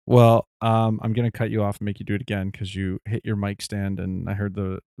Well, I'm gonna cut you off and make you do it again because you hit your mic stand and I heard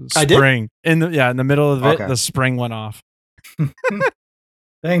the I did? spring in the middle of it. Okay. The spring went off.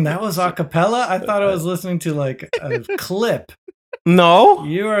 Dang, that was a cappella? I thought I was listening to like a clip. No.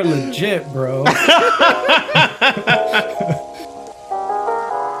 You are legit, bro.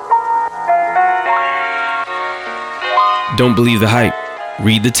 Don't believe the hype.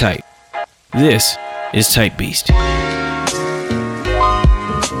 Read the type. This is TYPBST.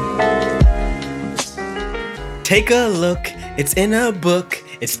 Take a look. It's in a book.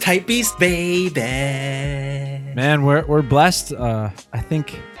 It's TYPBST, baby. Man, we're blessed. I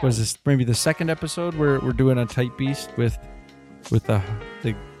think was this maybe the second episode where we're doing a TYPBST with the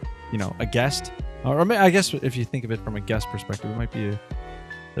a guest, or I guess if you think of it from a guest perspective, it might be a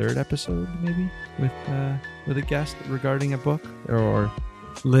third episode maybe with a guest regarding a book or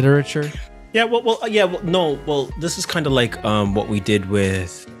literature. Yeah, well, this is kind of like what we did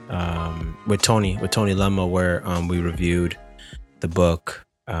with Tony Lemma, where we reviewed the book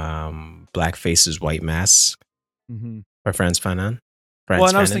Black Faces, White Masks by Frantz Fanon. Well,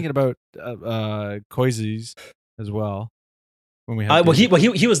 and I was thinking about Koizi's as well. When we had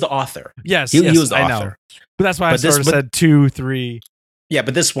he was the author. Yes, he was the author. Know. But that's why I sort of said 2, 3. Yeah,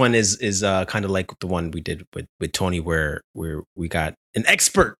 but this one is kind of like the one we did with Tony, where we got an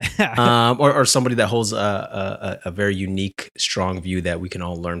expert or somebody that holds a very unique, strong view that we can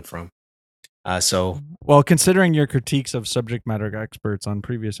all learn from. Well, considering your critiques of subject matter experts on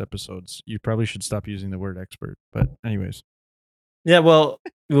previous episodes, you probably should stop using the word expert. But anyways. Yeah, well,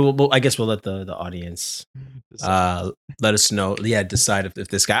 I guess we'll let the audience let us know. Yeah, decide if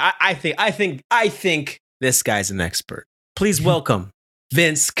this guy. I think this guy's an expert. Please welcome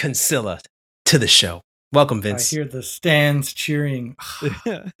Vince Cancilla to the show. Welcome, Vince. I hear the stands cheering.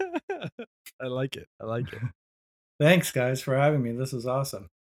 I like it. Thanks, guys, for having me. This is awesome.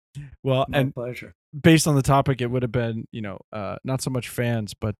 Well, my pleasure. Based on the topic, it would have been, not so much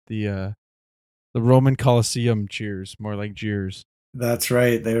fans, but the Roman Colosseum cheers, more like jeers. That's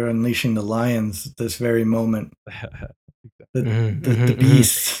right. They're unleashing the lions this very moment. The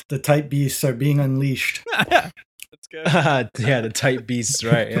beasts, the TYPBSTs are being unleashed. That's good. Yeah, the TYPBSTs,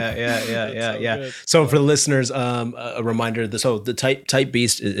 right? Yeah. So for the listeners, a reminder: the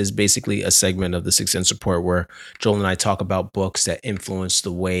TYPBST is basically a segment of the Sixth Sense Report where Joel and I talk about books that influence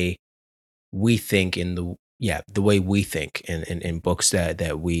the way we think in books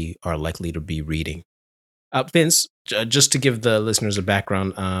that we are likely to be reading. Vince, just to give the listeners a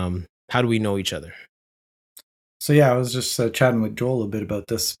background, how do we know each other? So yeah, I was just chatting with Joel a bit about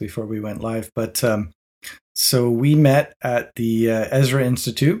this before we went live, but so we met at the Ezra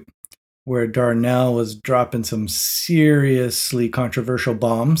Institute, where Darnell was dropping some seriously controversial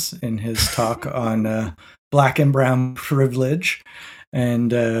bombs in his talk on Black and Brown privilege.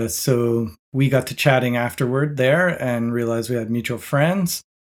 And so we got to chatting afterward there and realized we had mutual friends.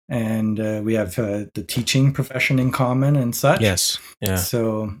 And we have the teaching profession in common and such. Yes. Yeah.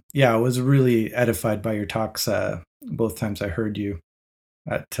 So, yeah, I was really edified by your talks both times I heard you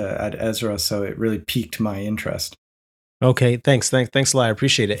at Ezra. So it really piqued my interest. Okay. Thanks a lot. I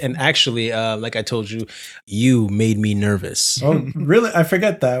appreciate it. And actually, like I told you, you made me nervous. Oh, really? I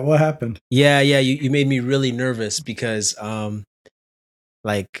forget that. What happened? Yeah. You made me really nervous because,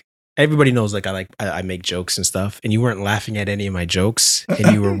 everybody knows, I make jokes and stuff, and you weren't laughing at any of my jokes,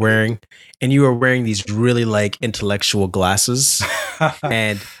 and you were wearing these really intellectual glasses,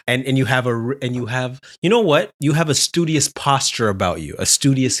 and you have a studious posture about you, a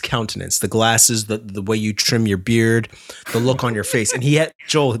studious countenance, the glasses, the way you trim your beard, the look on your face, and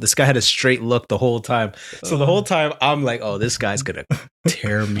this guy had a straight look the whole time. So the whole time I'm like, oh, this guy's gonna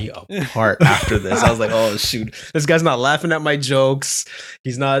tear me apart after this. I was like, oh shoot, this guy's not laughing at my jokes.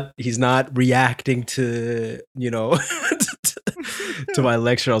 He's not reacting to to my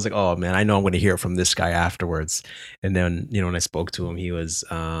lecture. I was like, oh man, I know I'm going to hear from this guy afterwards. And then when I spoke to him, he was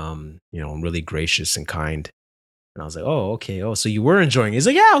really gracious and kind. And I was like, oh, okay. Oh, so you were enjoying it. He's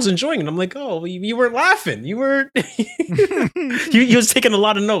like, yeah, I was enjoying it. And I'm like, oh, you weren't laughing. You were he was taking a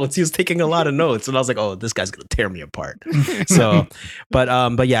lot of notes. And I was like, oh, this guy's gonna tear me apart. So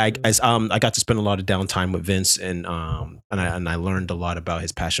but yeah, I got to spend a lot of downtime with Vince, and I learned a lot about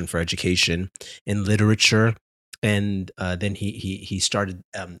his passion for education and literature. And then he started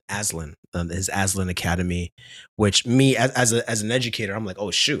Aslan, his Aslan Academy, which me as an educator, I'm like,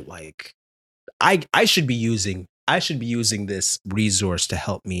 oh shoot, I should be using this resource to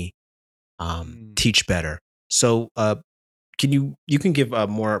help me teach better. So you can give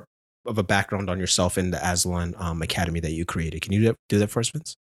more of a background on yourself in the Aslan Academy that you created. Can you do that for us,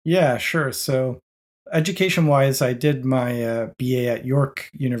 Vince? Yeah, sure. So education-wise, I did my BA at York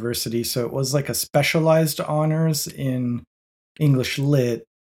University, so it was like a specialized honors in English Lit,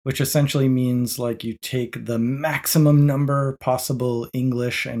 which essentially means like you take the maximum number possible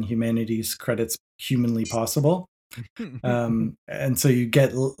English and humanities credits humanly possible. And so you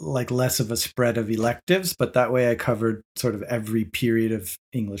get like less of a spread of electives, but that way I covered sort of every period of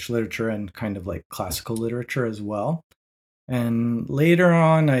English literature and kind of like classical literature as well. And later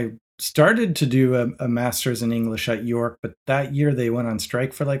on, I started to do a master's in English at York, but that year they went on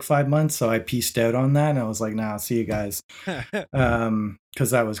strike for like 5 months. So I pieced out on that and I was like, nah, see you guys.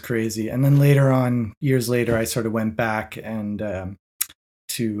 Because that was crazy. And then later on, years later, I sort of went back and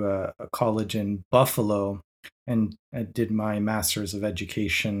to a college in Buffalo and I did my master's of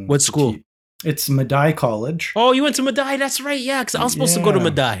education. What school? It's Medaille College. Oh, you went to Medaille? That's right. Yeah, because I was supposed to go to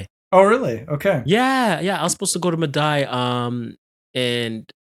Medaille. Oh, really? Okay. Yeah. I was supposed to go to Medaille.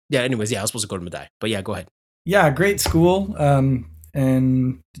 And yeah, anyways, I was supposed to go to Medaille. But yeah, go ahead. Yeah, great school.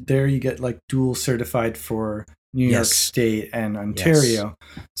 And there you get like dual certified for New York State and Ontario.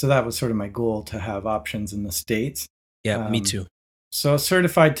 Yes. So that was sort of my goal, to have options in the States. Yeah, me too. So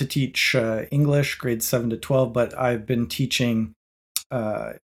certified to teach English, grades 7 to 12, but I've been teaching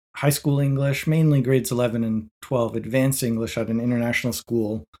high school English, mainly grades 11 and 12, advanced English at an international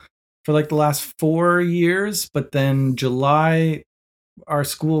school for like the last 4 years. But then July, our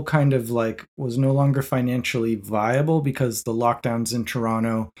school kind of like was no longer financially viable because the lockdowns in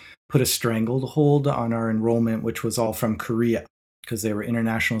Toronto put a stranglehold on our enrollment, which was all from Korea, because they were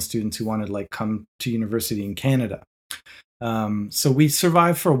international students who wanted like come to university in Canada. So we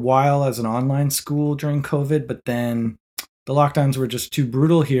survived for a while as an online school during COVID, but then the lockdowns were just too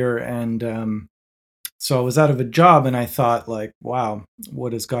brutal here. And so I was out of a job and I thought like, wow,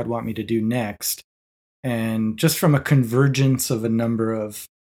 what does God want me to do next? And just from a convergence of a number of,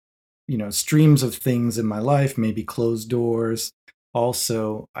 streams of things in my life, maybe closed doors.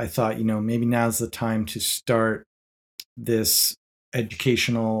 Also, I thought, maybe now's the time to start this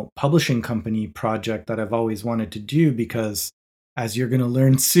educational publishing company project that I've always wanted to do, because as you're going to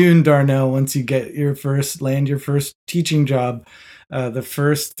learn soon, Darnell, once you get land your first teaching job, the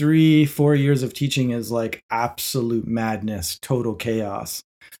first 3-4 years of teaching is like absolute madness, total chaos,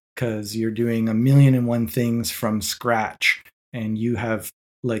 because you're doing 1,000,001 things from scratch and you have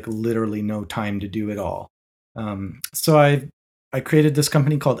like literally no time to do it all. So I created this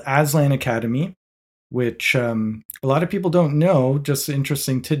company called Aslan Academy, which a lot of people don't know. Just an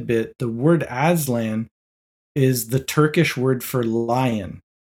interesting tidbit. The word Aslan is the Turkish word for lion.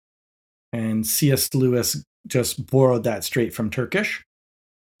 And C.S. Lewis just borrowed that straight from Turkish.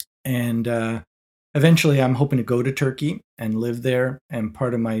 And eventually I'm hoping to go to Turkey and live there. And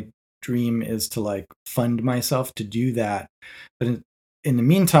part of my dream is to like fund myself to do that. But in the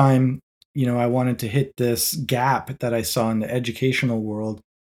meantime, I wanted to hit this gap that I saw in the educational world,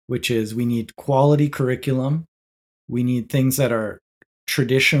 which is we need quality curriculum. We need things that are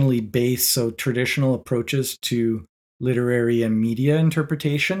traditionally based, so traditional approaches to literary and media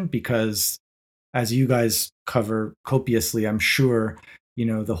interpretation, because as you guys cover copiously, I'm sure,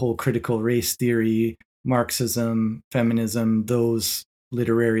 the whole critical race theory, Marxism, feminism, those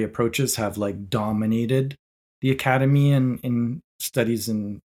literary approaches have like dominated the academy and in studies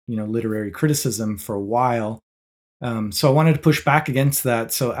in, literary criticism for a while. So I wanted to push back against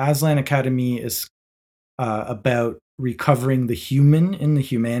that. So Aslan Academy is about recovering the human in the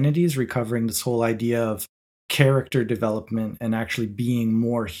humanities, recovering this whole idea of character development and actually being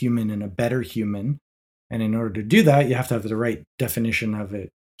more human and a better human. And in order to do that, you have to have the right definition of it,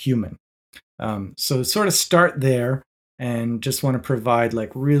 human. So sort of start there, and just want to provide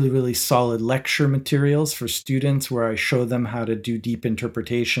like really, really solid lecture materials for students where I show them how to do deep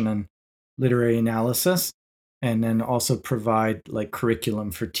interpretation and literary analysis. And then also provide like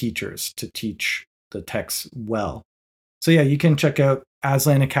curriculum for teachers to teach the text well. So yeah, you can check out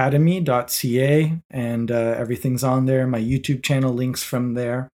aslanacademy.ca and everything's on there. My YouTube channel links from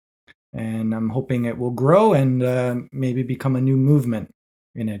there. And I'm hoping it will grow and maybe become a new movement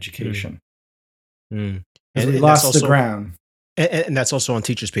in education. Because we lost the ground. And that's also on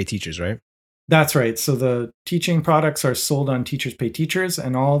Teachers Pay Teachers, right? That's right. So the teaching products are sold on Teachers Pay Teachers,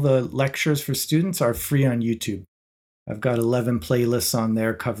 and all the lectures for students are free on YouTube. I've got 11 playlists on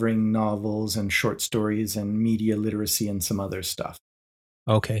there covering novels and short stories and media literacy and some other stuff.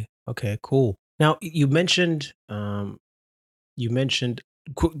 Okay, cool. Now you mentioned two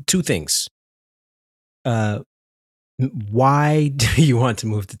things. Why do you want to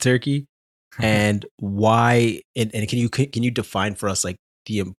move to Turkey, and why? And can you define for us like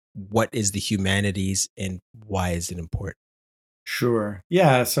what is the humanities and why is it important? Sure.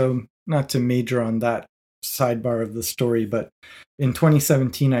 Yeah. So not to major on that sidebar of the story, but in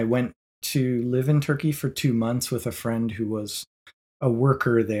 2017, I went to live in Turkey for 2 months with a friend who was a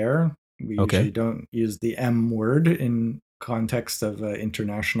worker there. We usually don't use the M word in context of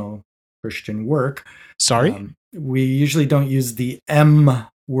international Christian work. Sorry? We usually don't use the M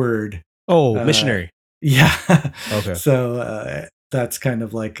word. Missionary. Yeah. Okay. So that's kind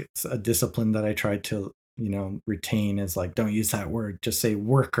of like a discipline that I tried to, retain, is like, don't use that word, just say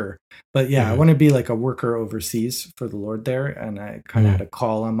worker. But yeah, I want to be like a worker overseas for the Lord there. And I kind of had a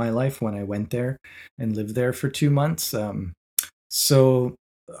call on my life when I went there and lived there for 2 months. So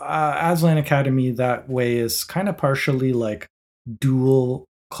Aslan Academy that way is kind of partially like dual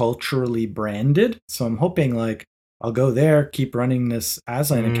culturally branded. So I'm hoping like I'll go there, keep running this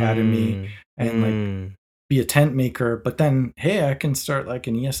Aslan Academy and like be a tent maker, but then hey, I can start like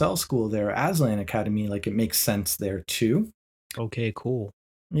an ESL school there, Aslan Academy. Like it makes sense there too. Okay, cool.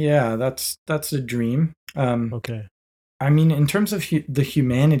 Yeah, that's a dream. Okay. I mean, in terms of the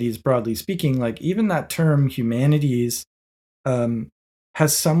humanities, broadly speaking, like even that term humanities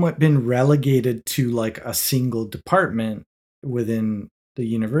has somewhat been relegated to like a single department within the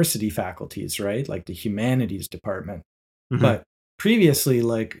university faculties, right? Like the humanities department. But previously,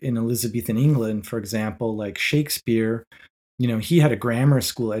 like in Elizabethan England, for example, like Shakespeare, he had a grammar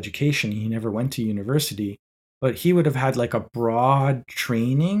school education. He never went to university, but he would have had like a broad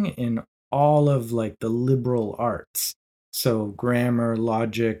training in all of like the liberal arts. So grammar,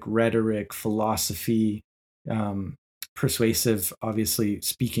 logic, rhetoric, philosophy, persuasive, obviously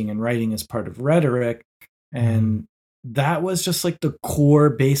speaking and writing is part of rhetoric. And that was just like the core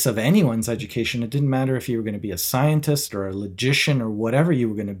base of anyone's education. It didn't matter if you were going to be a scientist or a logician or whatever you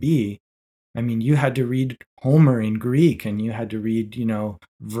were going to be. I mean, you had to read Homer in Greek and you had to read,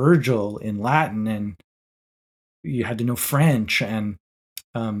 Virgil in Latin, and you had to know French. And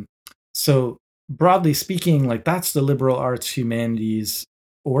so broadly speaking, like that's the liberal arts humanities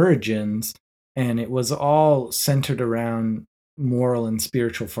origins. And it was all centered around moral and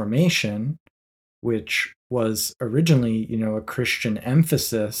spiritual formation, which was originally, a Christian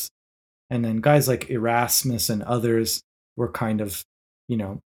emphasis. And then guys like Erasmus and others were kind of,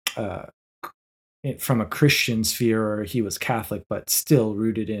 uh, from a Christian sphere, or he was Catholic, but still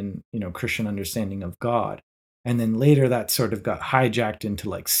rooted in, Christian understanding of God. And then later that sort of got hijacked into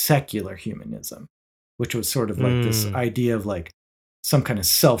like secular humanism, which was sort of like this idea of like some kind of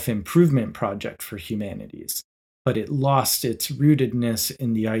self-improvement project for humanities. But it lost its rootedness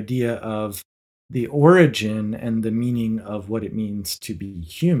in the idea of the origin and the meaning of what it means to be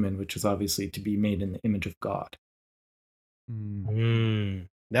human, which is obviously to be made in the image of God.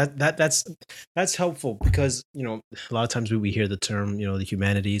 That's helpful, because a lot of times we hear the term the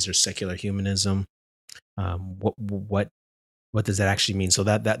humanities or secular humanism. What does that actually mean? So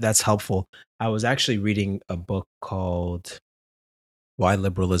that's helpful. I was actually reading a book called Why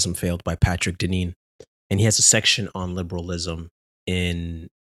Liberalism Failed by Patrick Deneen, and he has a section on liberalism in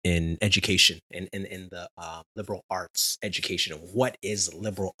education and in the liberal arts education. What is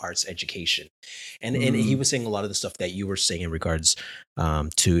liberal arts education? And he was saying a lot of the stuff that you were saying in regards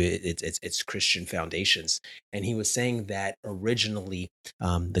to its Christian foundations. And he was saying that originally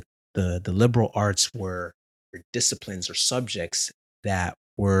the liberal arts were disciplines or subjects that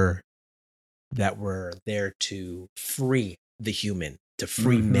were there to free the human, to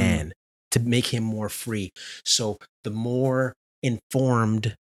free man, to make him more free. So the more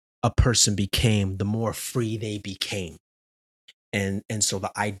informed a person became, the more free they became. And so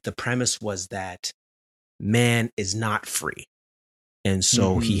the premise was that man is not free. And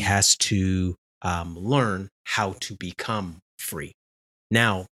so he has to learn how to become free.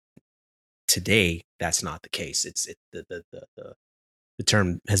 Now, today, that's not the case. The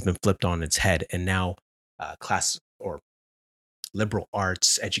term has been flipped on its head, and now class or liberal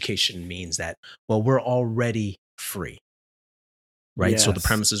arts education means that, well, we're already free, right? Yes. So the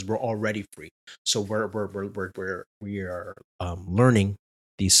premise is we're already free. So we are learning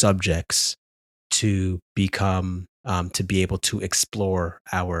these subjects to become to be able to explore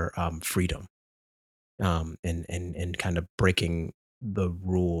our freedom, and kind of breaking the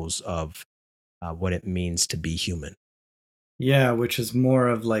rules of what it means to be human. Yeah, which is more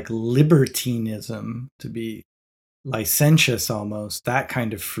of like libertinism, to be licentious almost, that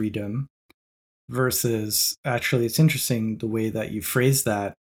kind of freedom, versus actually it's interesting the way that you phrase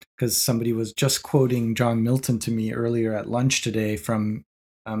that, because somebody was just quoting John Milton to me earlier at lunch today from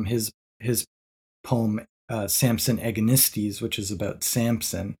his poem Samson Agonistes, which is about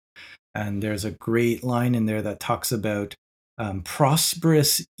Samson. And there's a great line in there that talks about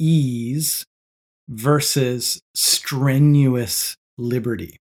prosperous ease versus strenuous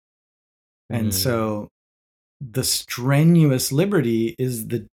liberty. And so the strenuous liberty is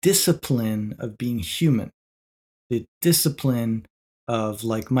the discipline of being human, the discipline of,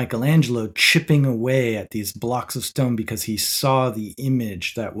 like Michelangelo, chipping away at these blocks of stone because he saw the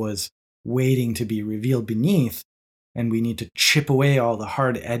image that was waiting to be revealed beneath. And we need to chip away all the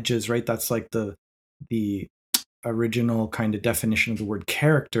hard edges, right? That's like the original kind of definition of the word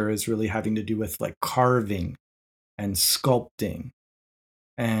character, is really having to do with like carving and sculpting.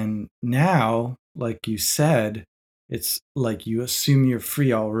 And now, like you said, it's like you assume you're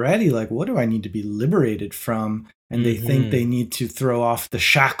free already. Like, what do I need to be liberated from? And they think they need to throw off the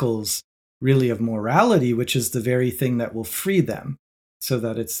shackles, really, of morality, which is the very thing that will free them. So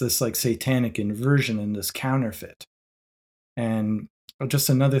that it's this like satanic inversion and this counterfeit. And just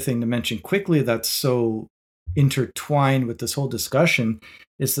another thing to mention quickly that's so intertwined with this whole discussion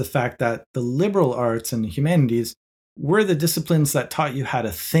is the fact that the liberal arts and the humanities were the disciplines that taught you how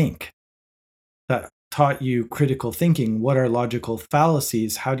to think, that taught you critical thinking. What are logical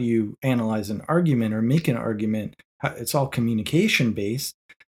fallacies? How do you analyze an argument or make an argument? It's all communication based.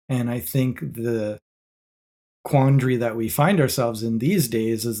 And I think the quandary that we find ourselves in these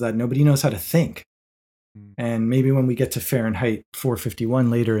days is that nobody knows how to think. And maybe when we get to Fahrenheit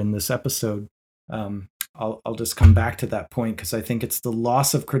 451 later in this episode, I'll just come back to that point, because I think it's the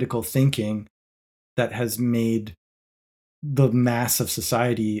loss of critical thinking that has made the mass of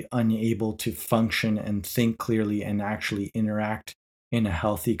society unable to function and think clearly and actually interact in a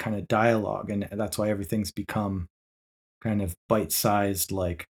healthy kind of dialogue. And that's why everything's become kind of bite-sized,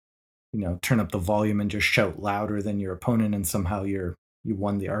 like, turn up the volume and just shout louder than your opponent, and somehow you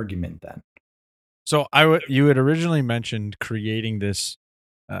won the argument then. So you had originally mentioned creating this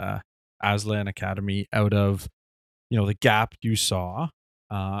Aslan Academy out of, the gap you saw.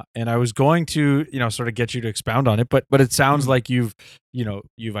 And I was going to, sort of get you to expound on it, but it sounds like you've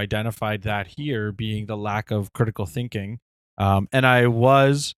identified that here being the lack of critical thinking. And I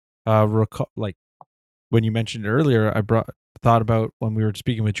was like when you mentioned it earlier, I thought about when we were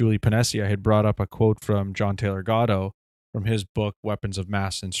speaking with Julie Panesi, I had brought up a quote from John Taylor Gatto from his book Weapons of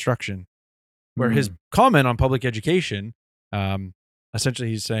Mass Instruction, where his comment on public education, essentially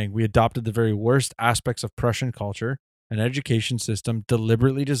he's saying, we adopted the very worst aspects of Prussian culture, an education system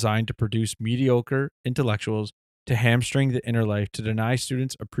deliberately designed to produce mediocre intellectuals, to hamstring the inner life, to deny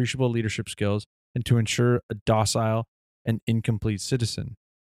students appreciable leadership skills, and to ensure a docile and incomplete citizen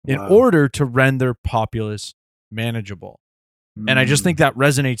in order to render populace manageable. And I just think that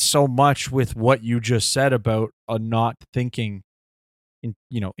resonates so much with what you just said about a not thinking,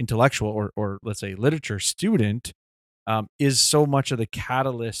 intellectual or let's say literature student is so much of the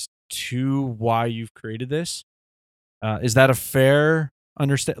catalyst to why you've created this. Is that a fair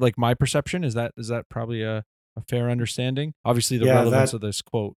like my perception? Is that probably a fair understanding? Obviously the relevance of this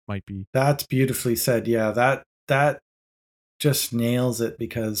quote might be. That's beautifully said. Yeah, that just nails it,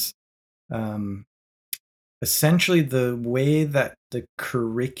 because essentially the way that the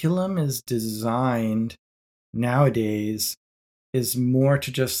curriculum is designed nowadays is more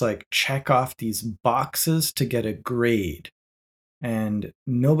to just like check off these boxes to get a grade. And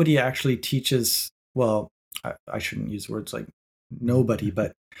nobody actually teaches, well, I shouldn't use words like nobody,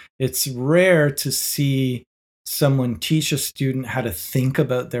 but it's rare to see someone teach a student how to think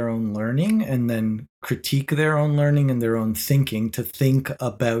about their own learning and then critique their own learning and their own thinking, to think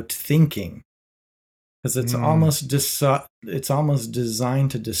about thinking. Because it's almost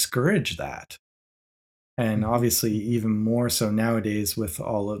designed to discourage that. And obviously even more so nowadays with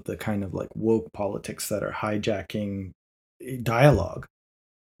all of the kind of like woke politics that are hijacking dialogue.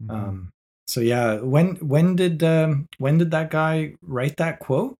 So yeah, when did that guy write that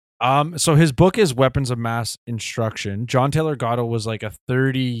quote? So his book is Weapons of Mass Instruction. John Taylor Gatto was like a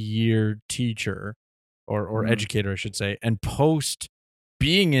 30-year teacher or educator, I should say. And post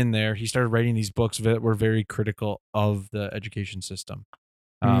being in there, he started writing these books that were very critical of the education system.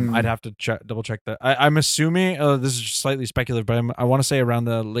 I'd have to double check that. I'm assuming this is slightly speculative, but I want to say around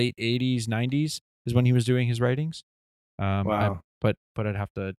the late 80s, 90s is when he was doing his writings. Wow. But I'd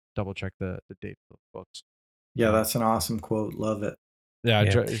have to double check the date of the books. Yeah, that's an awesome quote. Love it.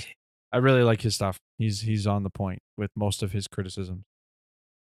 Yeah. I really like his stuff. He's on the point with most of his criticisms.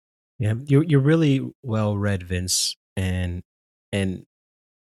 Yeah, you're really well read, Vince, and I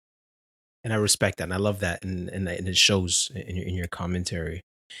respect that, and I love that, and it shows in your commentary.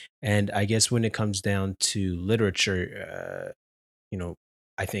 And I guess when it comes down to literature,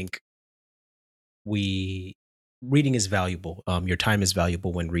 I think reading is valuable. Your time is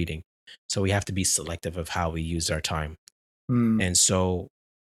valuable when reading, so we have to be selective of how we use our time. And so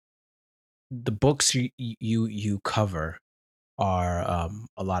the books you cover are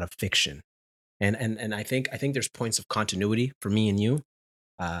a lot of fiction, And I think there's points of continuity for me and you.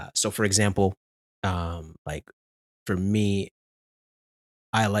 So for example, like for me,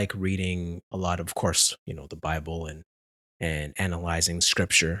 I like reading a lot of course, the Bible and analyzing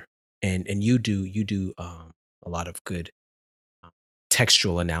scripture. And you do a lot of good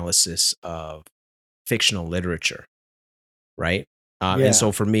textual analysis of fictional literature, right? And Yeah.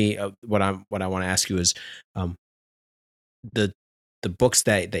 so for me, what I want to ask you is, um, the the books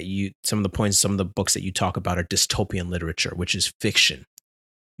that you some of the books that you talk about are dystopian literature, which is fiction.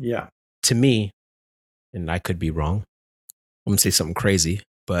 Yeah. To me, and I could be wrong. I'm gonna say something crazy,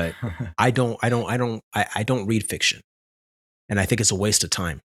 but I don't read fiction, and I think it's a waste of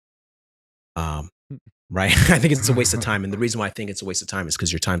time. Um, right? I think it's a waste of time, and the reason why I think it's a waste of time is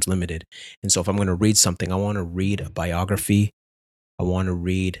because your time's limited. And so, if I'm going to read something, I want to read a biography. I want to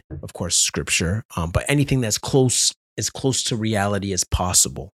read, of course, scripture, but anything that's as close to reality as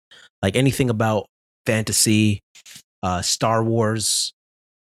possible, like anything about fantasy, Star Wars,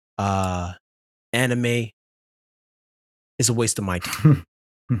 uh, anime, is a waste of my time.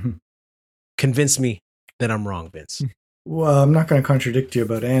 Convince me that I'm wrong, Vince. Well, I'm not going to contradict you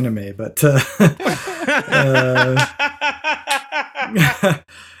about anime, but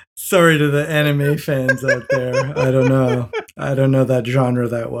sorry to the anime fans out there. I don't know that genre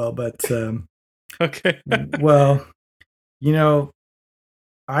that well, but Okay. well,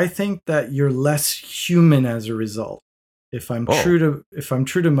 I think that you're less human as a result. If I'm true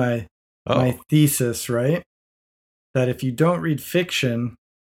to my thesis, right? That if you don't read fiction,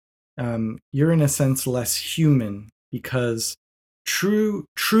 you're in a sense less human, because true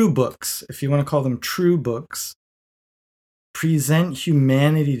books, if you want to call them true books, present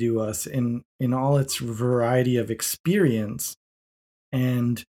humanity to us in all its variety of experience.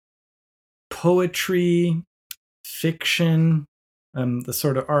 And poetry, fiction, the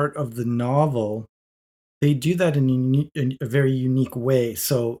sort of art of the novel, they do that in a very unique way.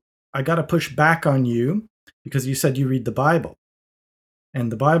 So I got to push back on you, because you said you read the Bible,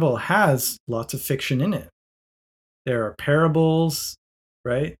 and the Bible has lots of fiction in it. There are parables,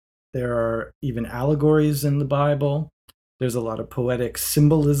 right? There are even allegories in the Bible. There's a lot of poetic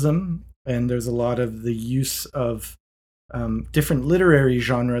symbolism, and there's a lot of the use of different literary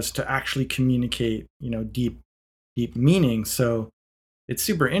genres to actually communicate, deep meaning. So it's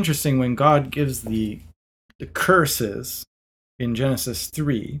super interesting when God gives the curses in Genesis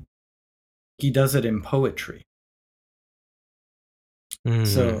 3, he does it in poetry.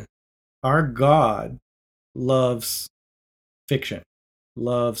 So our God loves fiction,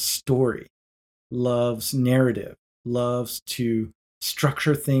 loves story, loves narrative, loves to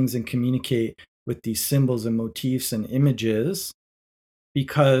structure things and communicate with these symbols and motifs and images,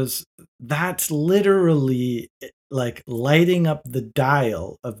 because that's literally like lighting up the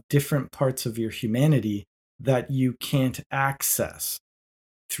dial of different parts of your humanity that you can't access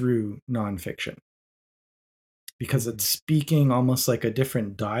through nonfiction, because it's speaking almost like a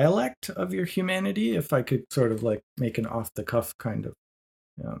different dialect of your humanity, if I could sort of like make an off the cuff kind of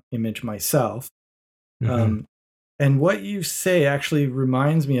image myself. And what you say actually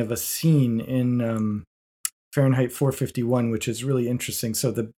reminds me of a scene in Fahrenheit 451, which is really interesting.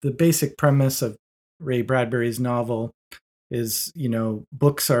 So the basic premise of Ray Bradbury's novel is,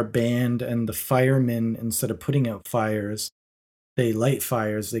 books are banned, and the firemen, instead of putting out fires, they light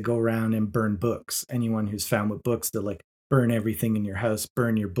fires. They go around and burn books. Anyone who's found with books, they'll like burn everything in your house,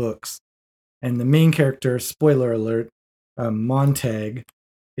 burn your books. And the main character, spoiler alert, Montag,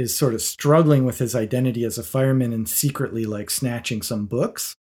 is sort of struggling with his identity as a fireman and secretly like snatching some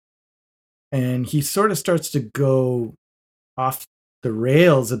books. And he sort of starts to go off the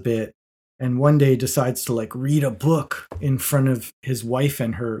rails a bit, and one day decides to like read a book in front of his wife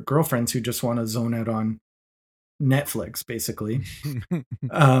and her girlfriends, who just want to zone out on Netflix, basically.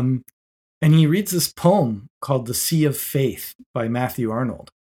 And he reads this poem called The Sea of Faith by Matthew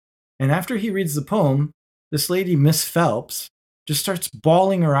Arnold. And after he reads the poem, this lady, Miss Phelps, just starts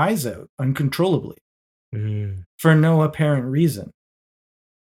bawling her eyes out uncontrollably for no apparent reason.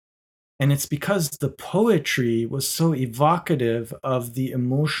 And it's because the poetry was so evocative of the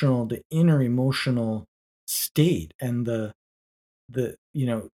inner emotional state, and the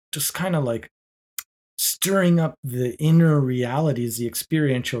just kind of like stirring up the inner realities, the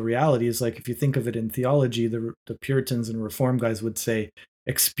experiential realities. Like if you think of it in theology, the Puritans and Reform guys would say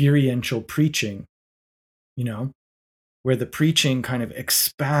experiential preaching, where the preaching kind of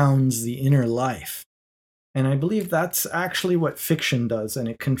expounds the inner life. And I believe that's actually what fiction does. And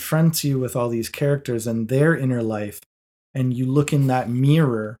it confronts you with all these characters and their inner life. And you look in that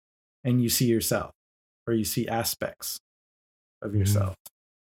mirror and you see yourself, or you see aspects of yourself.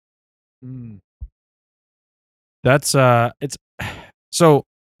 That's it's so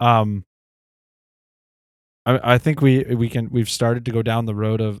I think we've started to go down the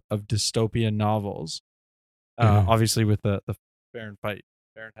road of dystopian novels. Obviously with the Fahrenheit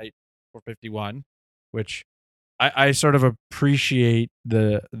 451, which I sort of appreciate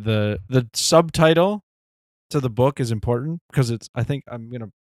the subtitle to the book is important because it's, I think I'm gonna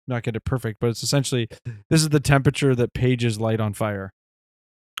not get it perfect, but it's essentially, this is the temperature that pages light on fire.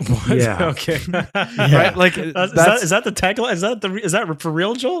 What? Yeah. Okay. Right? Like is that's that the tagline? Is that for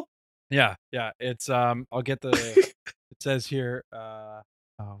real, Joel? yeah. It's I'll get the it says here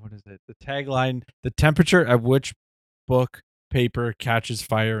what is it? The tagline: the temperature at which book paper catches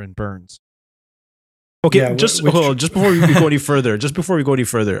fire and burns. Okay, Yeah, just which- hold on, just before we go any further,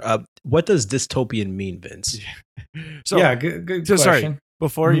 what does dystopian mean, Vince? So yeah, good so question. sorry.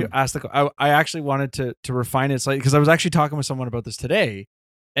 Before you ask I actually wanted to refine it slightly because I was actually talking with someone about this today,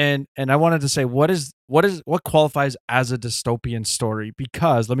 and I wanted to say what qualifies as a dystopian story,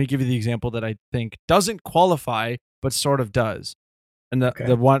 because let me give you the example that I think doesn't qualify but sort of does, and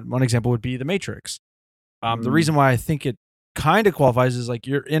the one example would be The Matrix. The reason why I think it kind of qualifies is like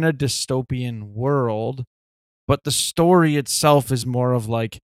you're in a dystopian world, but the story itself is more of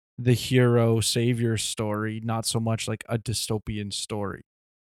like the hero savior story, not so much like a dystopian story.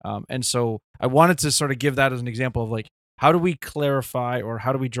 And so I wanted to sort of give that as an example of like, how do we clarify or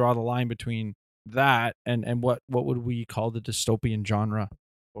how do we draw the line between that and what would we call the dystopian genre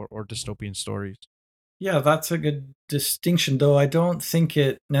or dystopian stories? Yeah, that's a good distinction, though I don't think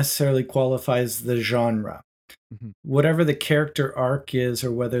it necessarily qualifies the genre. Mhm. Whatever the character arc is,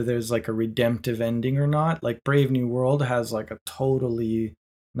 or whether there's like a redemptive ending or not, like Brave New World has like a totally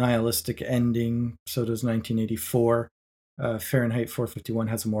nihilistic ending. So does 1984. Fahrenheit 451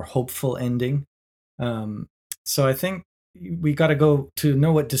 has a more hopeful ending. So I think we got to go to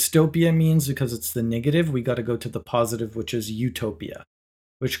know what dystopia means because it's the negative. We got to go to the positive, which is utopia,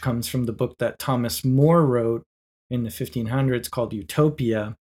 which comes from the book that Thomas More wrote in the 1500s called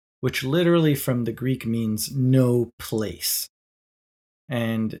Utopia, which literally from the Greek means no place.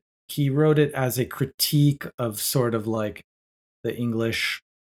 And he wrote it as a critique of sort of like the English,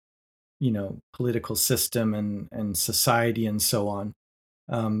 political system and society and so on.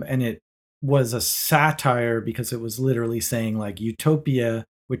 And it was a satire because it was literally saying like utopia,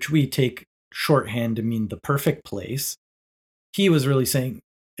 which we take shorthand to mean the perfect place. He was really saying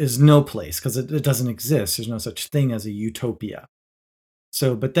is no place because it doesn't exist. There's no such thing as a utopia.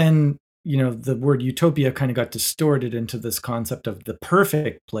 So, but then, the word utopia kind of got distorted into this concept of the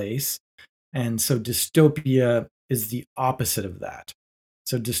perfect place. And so dystopia is the opposite of that.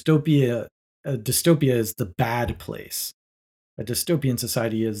 So dystopia is the bad place. A dystopian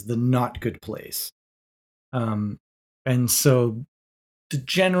society is the not good place. And so the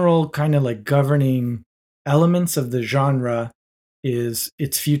general kind of like governing elements of the genre is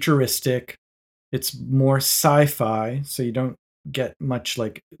it's futuristic, it's more sci-fi, so you don't get much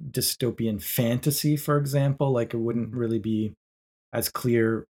like dystopian fantasy, for example. Like it wouldn't really be as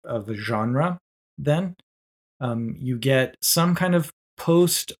clear of a genre then. You get some kind of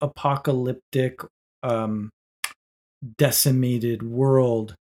post-apocalyptic decimated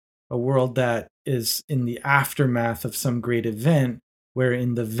world, a world that is in the aftermath of some great event, where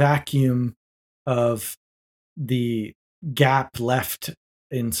in the vacuum of the gap left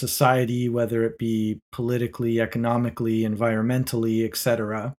in society, whether it be politically, economically, environmentally,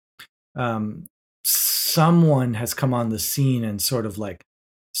 etc., someone has come on the scene and sort of like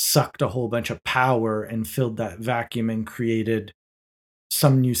sucked a whole bunch of power and filled that vacuum and created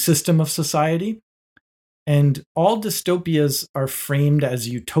some new system of society. And all dystopias are framed as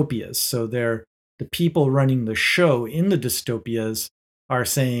utopias. So they're the people running the show in the dystopias are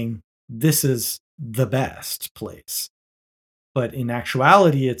saying this is the best place. But in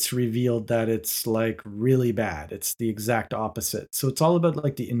actuality, it's revealed that it's like really bad. It's the exact opposite. So it's all about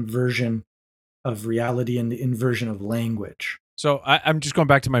like the inversion of reality and the inversion of language. So I'm just going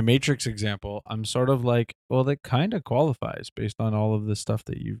back to my Matrix example. I'm sort of like, well, that kind of qualifies based on all of the stuff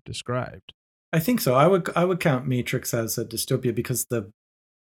that you've described. I think so. I would count Matrix as a dystopia because the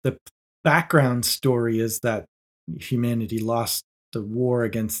background story is that humanity lost the war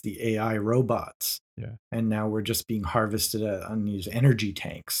against the AI robots. Yeah. And now we're just being harvested on these energy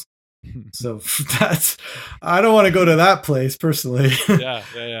tanks. So that's, I don't want to go to that place personally.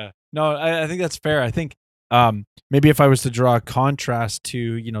 Yeah. No, I think that's fair. I think maybe if I was to draw a contrast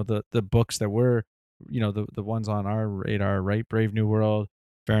to, the books that were, the ones on our radar, right? Brave New World,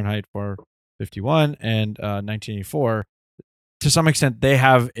 Fahrenheit 451, and 1984, to some extent, they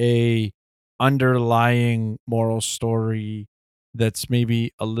have a underlying moral story that's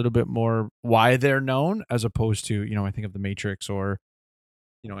maybe a little bit more why they're known, as opposed to, I think of The Matrix or,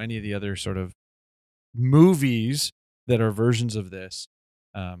 any of the other sort of movies that are versions of this.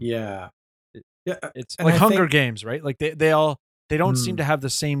 Yeah. It- Yeah. It's And like I Hunger think, Games, right? Like they don't seem to have the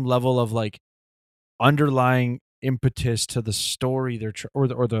same level of like underlying impetus to the story or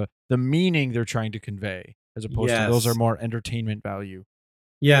the meaning they're trying to convey, as opposed to those are yes. more entertainment value.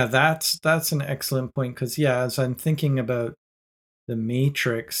 Yeah, that's an excellent point, because as I'm thinking about The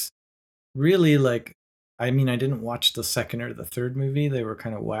Matrix, really, like, I mean, I didn't watch the second or the third movie. They were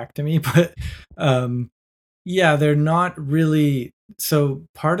kind of whack to me, but yeah, they're not really. So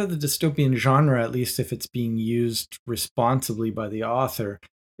part of the dystopian genre, at least if it's being used responsibly by the author,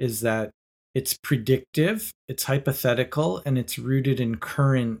 is that it's predictive, it's hypothetical, and it's rooted in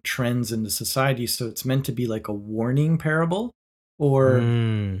current trends in the society. So it's meant to be like a warning parable, or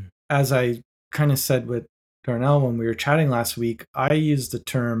as I kind of said with Darnell when we were chatting last week, I use the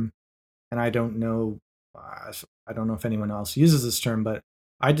term, and I don't know if anyone else uses this term, but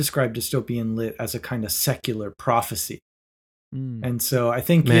I describe dystopian lit as a kind of secular prophecy. And so I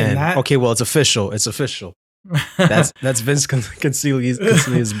think in that, okay, well, it's official. It's official. That's Vince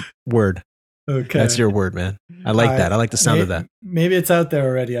Cancilla's word. Okay, that's your word, man. I like that. I like the sound of that. Maybe it's out there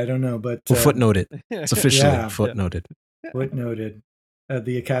already. I don't know, but We'll footnote it. It's officially footnoted. Footnoted.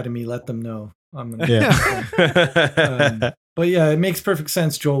 The Academy, let them know. I'm gonna. Yeah. But yeah, it makes perfect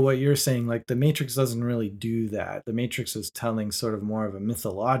sense, Joel, what you're saying. Like, The Matrix doesn't really do that. The Matrix is telling sort of more of a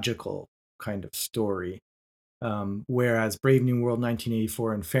mythological kind of story. Whereas Brave New World,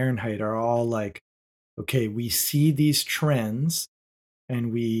 1984, and Fahrenheit are all like, okay, we see these trends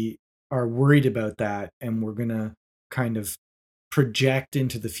and we are worried about that. And we're going to kind of project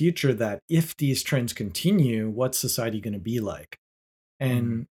into the future that if these trends continue, what's society going to be like?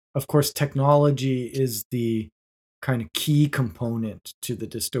 And of course, technology is the kind of key component to the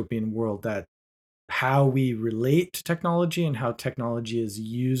dystopian world, that how we relate to technology and how technology is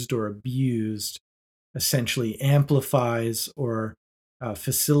used or abused essentially amplifies or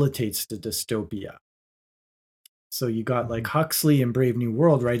facilitates the dystopia. So you got like Huxley in Brave New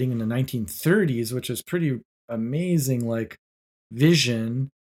World writing in the 1930s, which is pretty amazing, like vision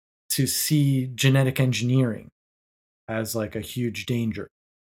to see genetic engineering as like a huge danger.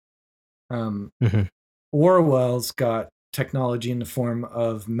 Orwell's got technology in the form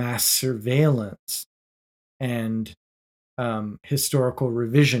of mass surveillance and historical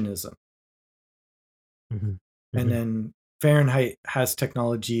revisionism. And then Fahrenheit has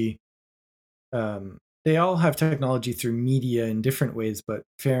technology. They all have technology through media in different ways, but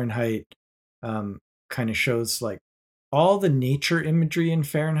Fahrenheit kind of shows like all the nature imagery in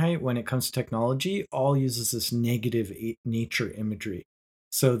Fahrenheit when it comes to technology all uses this negative nature imagery.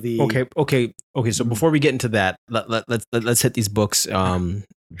 So okay. So before we get into that, let's hit these books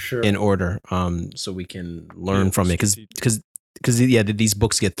sure. in order, so we can learn from it, because these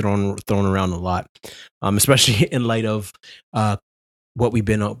books get thrown around a lot, especially in light of what we've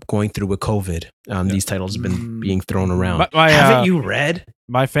been going through with COVID. These titles have been being thrown around. Haven't you read?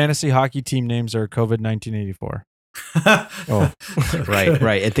 My fantasy hockey team names are COVID 1984. Oh,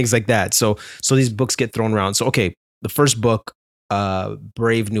 right, and things like that. So these books get thrown around. So okay, the first book,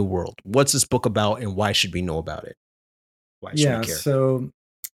 Brave New World. What's this book about, and why should we know about it? Why should we care? So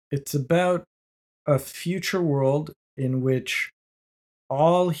it's about a future world in which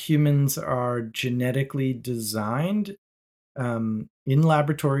all humans are genetically designed in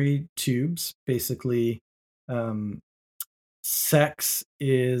laboratory tubes. Basically, sex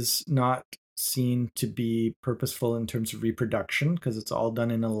is not seen to be purposeful in terms of reproduction because it's all done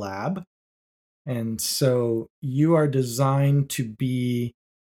in a lab. And so you are designed to be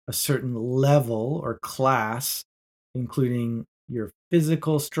a certain level or class, including your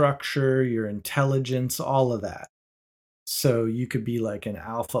physical structure, your intelligence, all of that. So you could be like an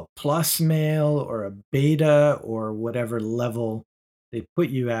alpha plus male or a beta or whatever level they put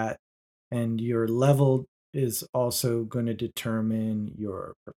you at. And your level is also going to determine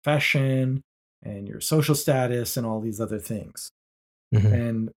your profession and your social status and all these other things.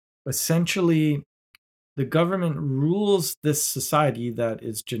 And essentially, the government rules this society that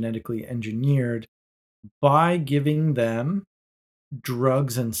is genetically engineered by giving them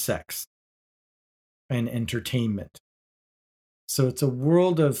drugs and sex and entertainment. So it's a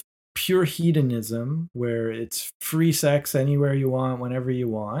world of pure hedonism where it's free sex anywhere you want, whenever you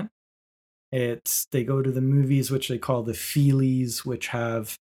want. They go to the movies, which they call the feelies, which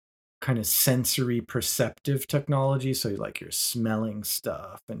have kind of sensory perceptive technology. So like you're smelling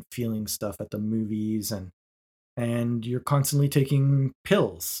stuff and feeling stuff at the movies, and you're constantly taking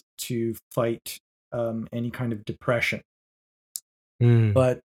pills to fight any kind of depression.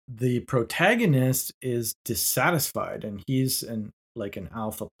 But the protagonist is dissatisfied, and he's an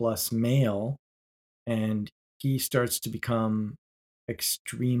alpha plus male, and he starts to become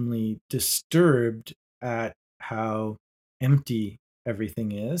extremely disturbed at how empty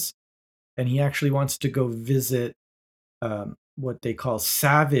everything is, and he actually wants to go visit what they call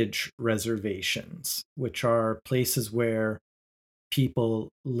savage reservations, which are places where people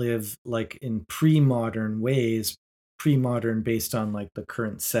live like in pre-modern ways, pre-modern based on like the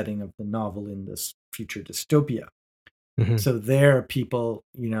current setting of the novel in this future dystopia. So there people,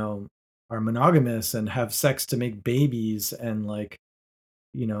 are monogamous and have sex to make babies and like,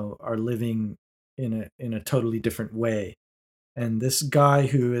 are living in a totally different way. And this guy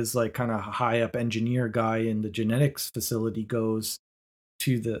who is like kind of high up engineer guy in the genetics facility goes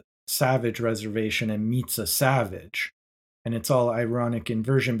to the savage reservation and meets a savage. And it's all ironic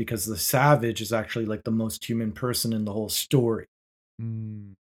inversion because the savage is actually like the most human person in the whole story.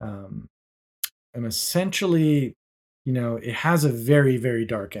 And essentially, it has a very, very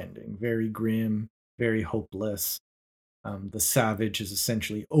dark ending, very grim, very hopeless. The savage is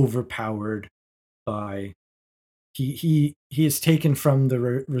essentially overpowered by he is taken from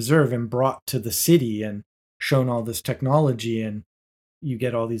the reserve and brought to the city and shown all this technology, and you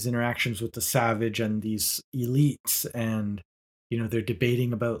get all these interactions with the savage and these elites, and they're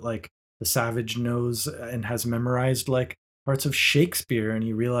debating about like the savage knows and has memorized like parts of Shakespeare, and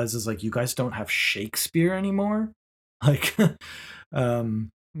he realizes like, you guys don't have Shakespeare anymore, like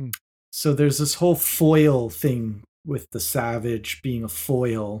so there's this whole foil thing with the savage being a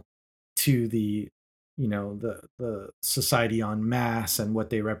foil to the the society en masse and what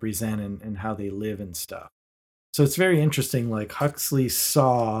they represent and how they live and stuff. So it's very interesting. Like Huxley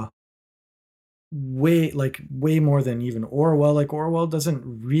saw way more than even Orwell. Like Orwell doesn't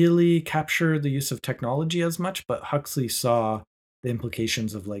really capture the use of technology as much, but Huxley saw the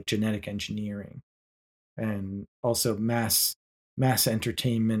implications of like genetic engineering and also mass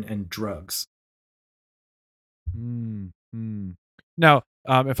entertainment and drugs. Now,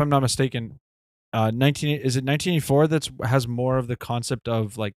 if I'm not mistaken, is it 1984 that has more of the concept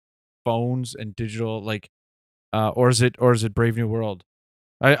of like phones and digital, like, or is it Brave New World?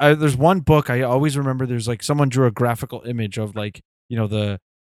 I there's one book I always remember. There's like someone drew a graphical image of like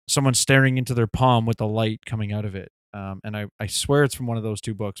someone staring into their palm with the light coming out of it. And I swear it's from one of those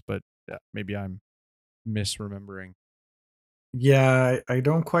two books, but maybe I'm misremembering. Yeah, I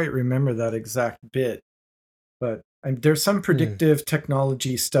don't quite remember that exact bit, but there's some predictive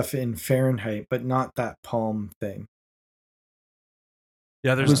technology stuff in Fahrenheit, but not that palm thing.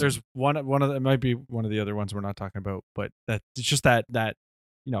 Yeah, there's one of the, it might be one of the other ones we're not talking about, but that it's just that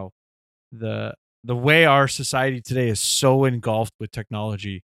the way our society today is so engulfed with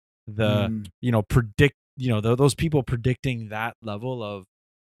technology, predict those people predicting that level of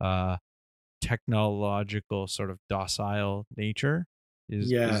technological sort of docile nature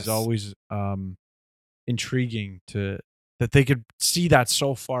is always intriguing that they could see that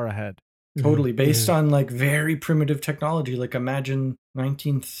so far ahead. Totally, based on like very primitive technology. Like imagine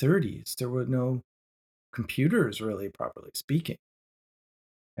 1930s, there were no computers really, properly speaking,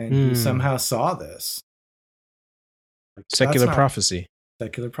 and he somehow saw this. Like, secular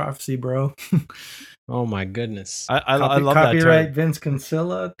prophecy, bro. Oh my goodness! I love that. Copyright Vince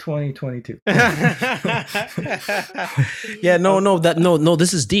Cancilla 2022. Yeah, no.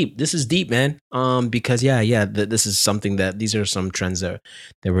 This is deep, man. Because this is something these are some trends that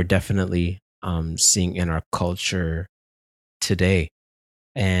we're definitely seeing in our culture today.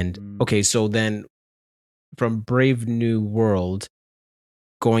 And okay, so then from Brave New World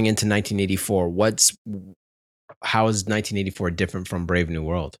going into 1984, how is 1984 different from Brave New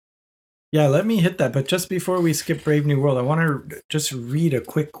World? Yeah, let me hit that. But just before we skip Brave New World, I want to just read a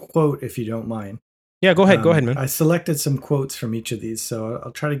quick quote, if you don't mind. Yeah, go ahead. Go ahead, man. I selected some quotes from each of these, so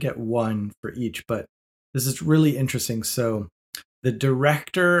I'll try to get one for each. But this is really interesting. So the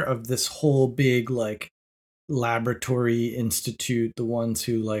director of this whole big like laboratory institute, the ones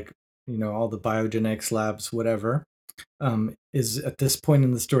who like, all the biogenetics labs, whatever, is at this point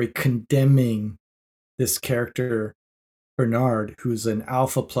in the story condemning this character, Bernard, who's an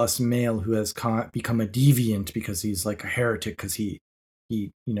alpha plus male who has become a deviant because he's like a heretic because he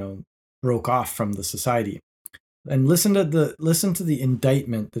broke off from the society. And listen to the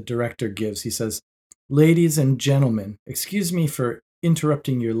indictment the director gives. He says, "Ladies and gentlemen, excuse me for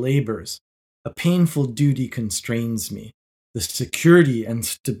interrupting your labors. A painful duty constrains me. The security and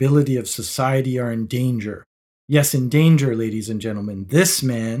stability of society are in danger. Yes, in danger, ladies and gentlemen. This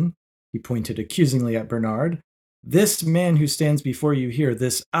man," he pointed accusingly at Bernard, "this man who stands before you here,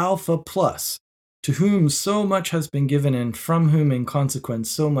 this alpha plus, to whom so much has been given and from whom in consequence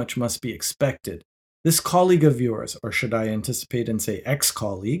so much must be expected. This colleague of yours, or should I anticipate and say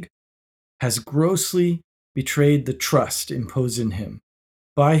ex-colleague, has grossly betrayed the trust imposed in him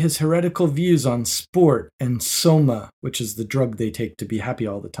by his heretical views on sport and soma, which is the drug they take to be happy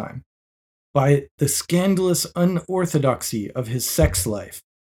all the time, by the scandalous unorthodoxy of his sex life,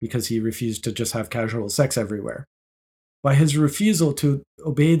 because he refused to just have casual sex everywhere, by his refusal to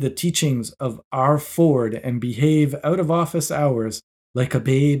obey the teachings of our Ford and behave out of office hours like a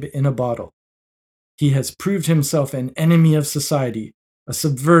babe in a bottle. He has proved himself an enemy of society, a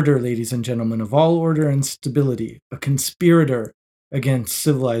subverter, ladies and gentlemen, of all order and stability, a conspirator against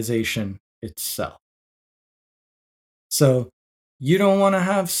civilization itself. So you don't want to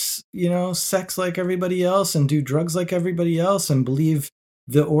have, sex like everybody else and do drugs like everybody else and believe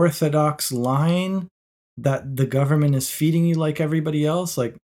the orthodox line that the government is feeding you like everybody else.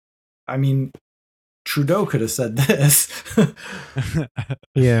 Like, I mean, Trudeau could have said this.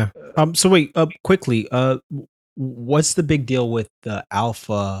 Yeah. So wait, quickly, what's the big deal with the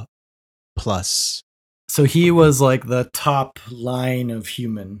Alpha Plus? So he was like the top line of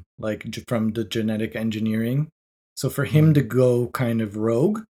human, like from the genetic engineering. So for him to go kind of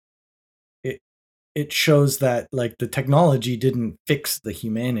rogue, it shows that like the technology didn't fix the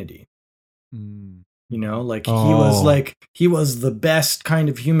humanity. You know, like he was the best kind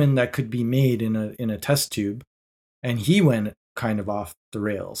of human that could be made in a test tube, and he went kind of off the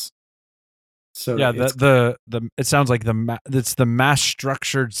rails. So yeah, it sounds like it's the mass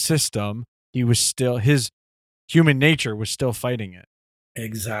structured system. He was still, his human nature was still fighting it.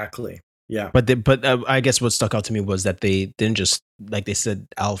 Exactly. Yeah. But I guess what stuck out to me was that they didn't just, like they said,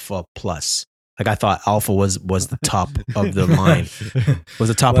 Alpha Plus. Like I thought Alpha was the top of the line, was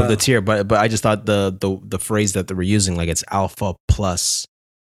the top of the tier. But I just thought the phrase that they were using, like it's Alpha Plus,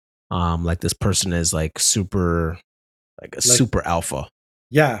 like this person is like super, like a super alpha.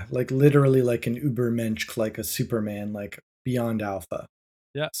 Yeah, like literally like an Ubermensch, like a Superman, like beyond alpha.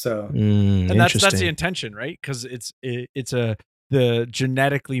 Yeah. So and that's the intention, right? Because it's the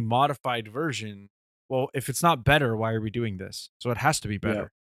genetically modified version. Well, if it's not better, why are we doing this? So it has to be better. Yeah.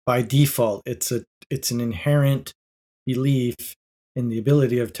 By default, it's an inherent belief in the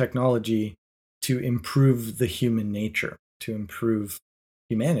ability of technology to improve the human nature, to improve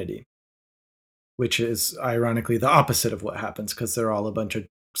humanity, which is ironically the opposite of what happens, because they're all a bunch of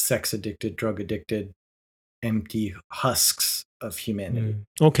sex addicted, drug addicted, empty husks of humanity.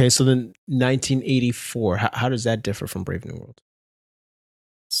 Okay, so then 1984, how does that differ from Brave New World?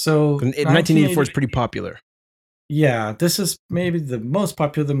 So 1984 is pretty popular. Yeah, this is maybe the most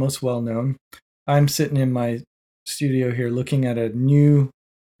popular, the most well-known. I'm sitting in my studio here looking at a new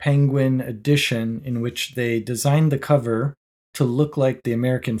Penguin edition in which they designed the cover to look like the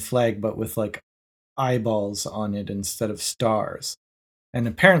American flag, but with like eyeballs on it instead of stars. And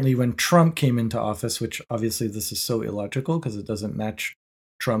apparently when Trump came into office, which obviously this is so illogical because it doesn't match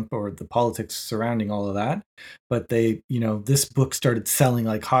Trump or the politics surrounding all of that, but they, this book started selling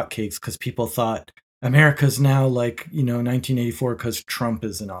like hotcakes because people thought America's now like, 1984 because Trump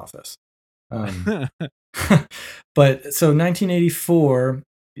is in office. But so 1984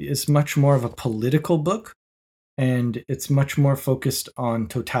 is much more of a political book, and it's much more focused on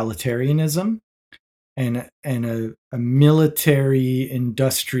totalitarianism and a military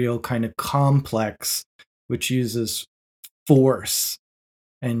industrial kind of complex, which uses force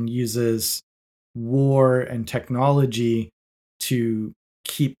and uses war and technology to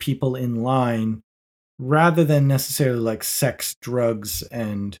keep people in line, rather than necessarily like sex, drugs,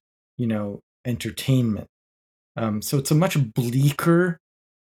 and entertainment. So it's a much bleaker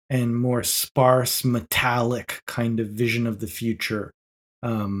and more sparse, metallic kind of vision of the future.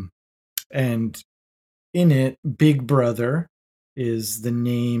 And in it, Big Brother is the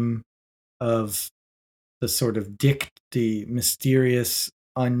name of the sort of the mysterious,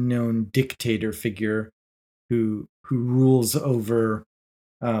 unknown dictator figure who rules over,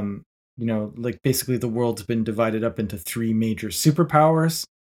 like basically the world's been divided up into three major superpowers,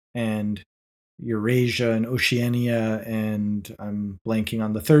 and Eurasia and Oceania, and I'm blanking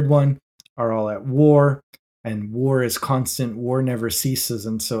on the third one, are all at war. And war is constant, war never ceases.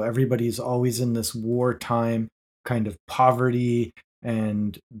 And so everybody's always in this wartime kind of poverty.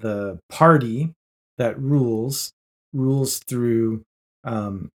 And the party that rules through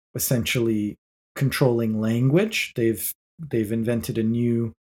essentially controlling language. They've invented a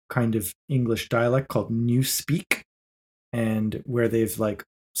new kind of English dialect called Newspeak, and where they've like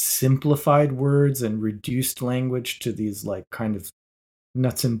simplified words and reduced language to these like kind of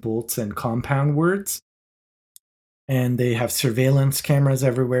nuts and bolts and compound words. and they have surveillance cameras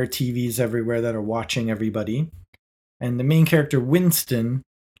everywhere, TVs everywhere that are watching everybody. And the main character, Winston,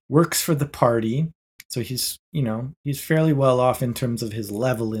 works for the party. So he's fairly well off in terms of his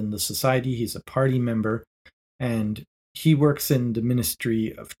level in the society. He's a party member, and he works in the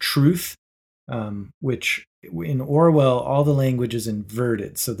Ministry of Truth, which in Orwell, all the language is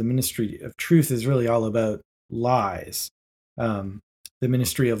inverted. So the Ministry of Truth is really all about lies. The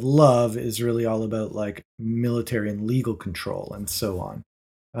Ministry of Love is really all about like military and legal control and so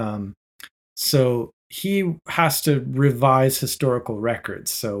on. So he has to revise historical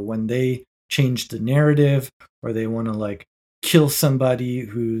records. So when they change the narrative, or they want to like kill somebody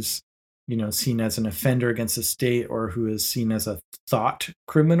who's seen as an offender against the state, or who is seen as a thought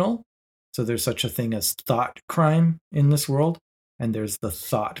criminal. So there's such a thing as thought crime in this world, and there's the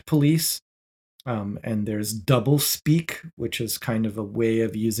thought police. And there's double speak, which is kind of a way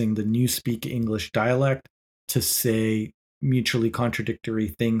of using the Newspeak English dialect to say mutually contradictory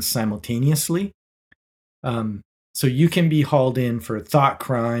things simultaneously. So you can be hauled in for thought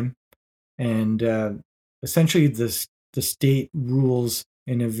crime, and essentially the state rules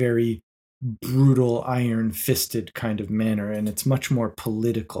in a very brutal, iron-fisted kind of manner, and it's much more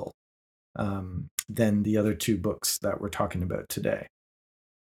political than the other two books that we're talking about today.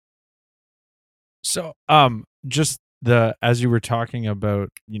 So, just as you were talking about,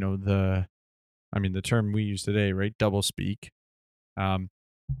 the term we use today, right? Double speak. I'm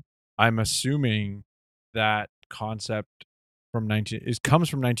assuming that concept comes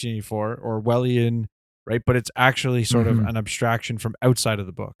from 1984, Orwellian, right? But it's actually sort of an abstraction from outside of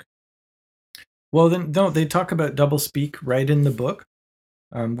the book. Well, then, no, they talk about double speak right in the book.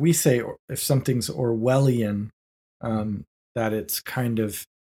 We say if something's Orwellian, that it's kind of,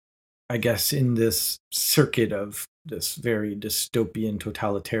 I guess, in this circuit of this very dystopian,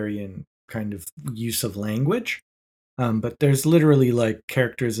 totalitarian kind of use of language. But there's literally like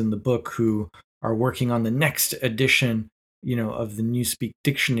characters in the book who are working on the next edition, of the Newspeak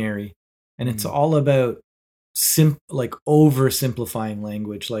dictionary, and it's all about oversimplifying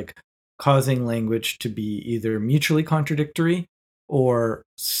language, like causing language to be either mutually contradictory or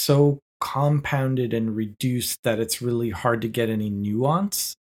so compounded and reduced that it's really hard to get any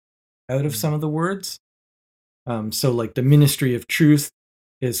nuance out of some of the words. So like the Ministry of Truth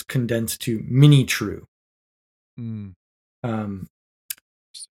is condensed to mini true.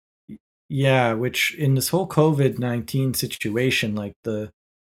 Yeah, which in this whole COVID-19 situation, like the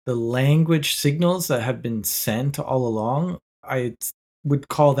language signals that have been sent all along, I would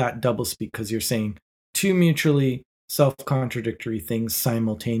call that doublespeak, because you're saying two mutually self-contradictory things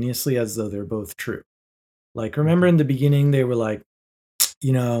simultaneously as though they're both true. Like, remember in the beginning, they were like,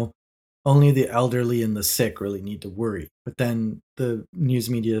 only the elderly and the sick really need to worry. But then the news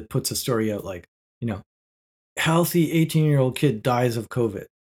media puts a story out like, healthy 18-year-old kid dies of COVID.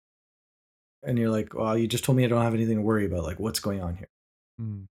 And you're like, well, you just told me I don't have anything to worry about. Like, what's going on here?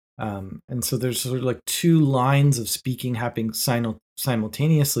 And so there's sort of like two lines of speaking happening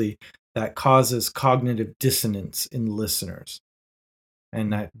simultaneously that causes cognitive dissonance in listeners.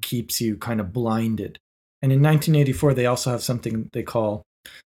 And that keeps you kind of blinded. And in 1984, they also have something they call,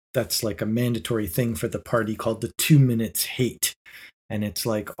 that's like a mandatory thing for the party, called the 2 minutes hate. And it's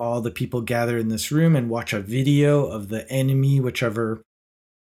like all the people gather in this room and watch a video of the enemy, whichever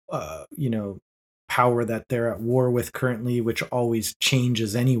power that they're at war with currently, which always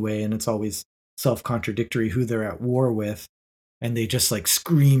changes anyway, and it's always self-contradictory who they're at war with, and they just like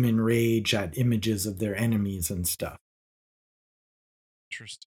scream in rage at images of their enemies and stuff.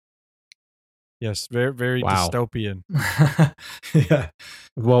 Interesting. Yes, very, very dystopian. Yeah.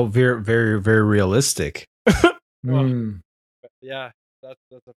 Well, very, very, very realistic. Yeah, that's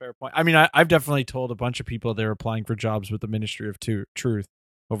a fair point. I mean, I've definitely told a bunch of people they're applying for jobs with the Ministry of Truth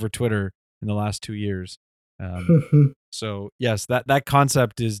over Twitter in the last 2 years. So yes, that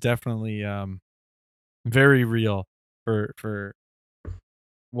concept is definitely very real for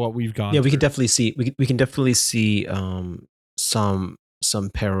what we've gone. Yeah, we through. can definitely see we can definitely see some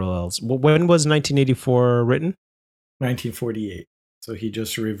parallels. When was 1984 written? 1948. So he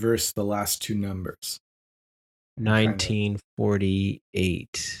just reversed the last two numbers.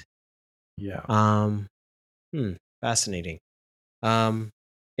 1948. Yeah. Fascinating.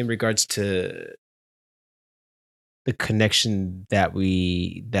 In regards to the connection that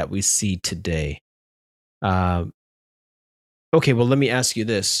we see today. Okay, well, let me ask you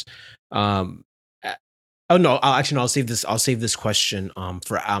this. Oh no, I'll save this question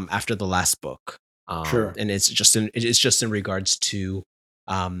for after the last book. Sure. And it's just in regards to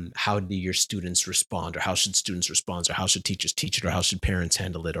how do your students respond, or how should students respond, or how should teachers teach it, or how should parents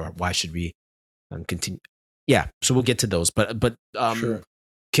handle it, or why should we continue? Yeah, so we'll get to those. But Sure.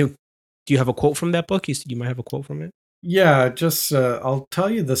 do you have a quote from that book? You might have a quote from it. Yeah, just I'll tell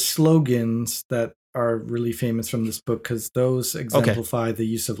you the slogans that are really famous from this book because those exemplify the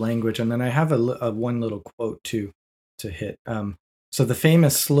use of language. And then I have a one little quote to hit. So the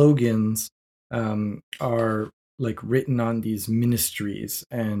famous slogans are like written on these ministries,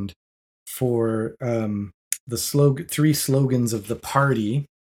 and for the three slogans of the party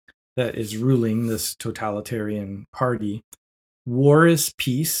that is ruling this totalitarian party: war is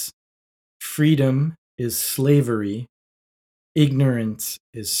peace, freedom is slavery, ignorance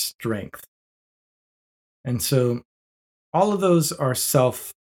is strength. And so all of those are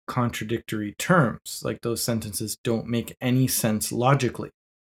self-contradictory terms. Like those sentences don't make any sense logically.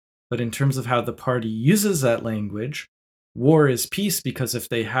 But in terms of how the party uses that language, war is peace, because if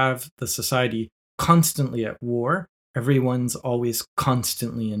they have the society constantly at war, everyone's always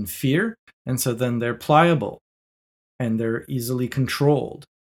constantly in fear. And so then they're pliable and they're easily controlled,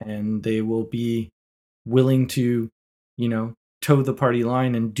 and they will be willing to, toe the party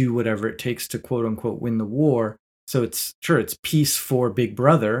line and do whatever it takes to quote unquote win the war. So it's peace for Big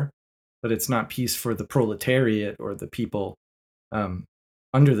Brother, but it's not peace for the proletariat or the people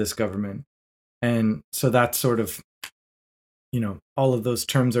under this government. And so that's sort of, all of those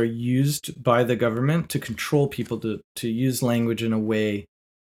terms are used by the government to control people to use language in a way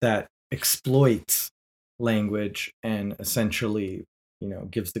that exploits language and essentially,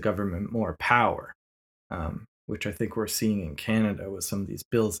 gives the government more power, which I think we're seeing in Canada with some of these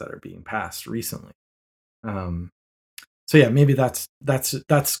bills that are being passed recently. So yeah, maybe that's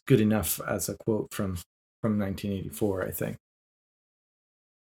good enough as a quote from 1984, I think.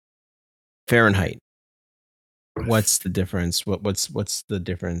 Fahrenheit. What's the difference? What's the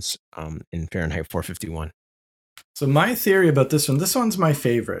difference in Fahrenheit 451? So my theory about this one's my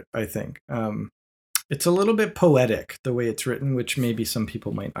favorite, I think. It's a little bit poetic the way it's written, which maybe some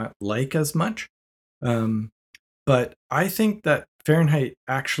people might not like as much. But I think that Fahrenheit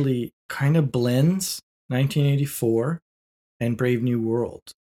actually kind of blends 1984 and Brave New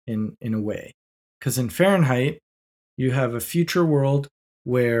World in a way. Because in Fahrenheit, you have a future world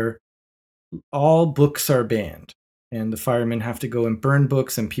where all books are banned, and the firemen have to go and burn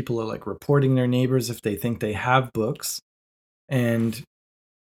books, and people are like reporting their neighbors if they think they have books. And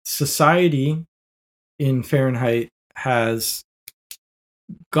society in Fahrenheit has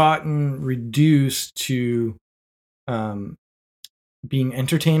gotten reduced to being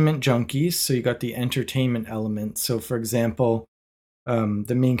entertainment junkies. So you got the entertainment element. So for example,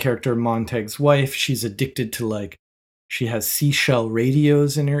 the main character, Montag's wife, she's addicted to she has seashell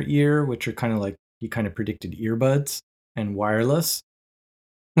radios in her ear, which are kind of like, you kind of predicted, earbuds and wireless.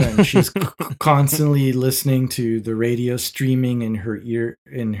 And she's constantly listening to the radio streaming in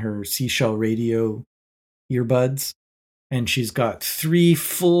her seashell radio earbuds. And she's got 3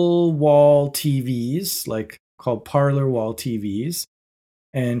 full wall TVs, called parlor wall TVs.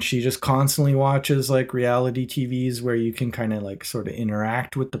 And she just constantly watches reality TVs where you can kind of sort of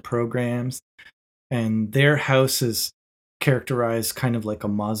interact with the programs. And their house is characterized kind of like a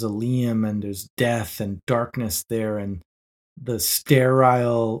mausoleum, and there's death and darkness there, and the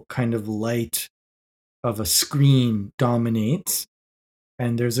sterile kind of light of a screen dominates.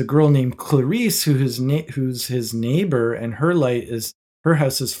 And there's a girl named Clarice who's his neighbor, and her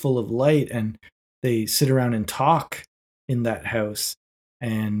house is full of light, and they sit around and talk in that house.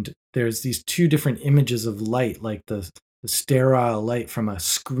 And there's these 2 different images of light, like the sterile light from a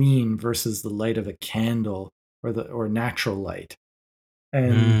screen versus the light of a candle or natural light.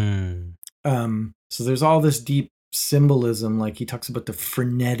 And so there's all this deep symbolism. Like he talks about the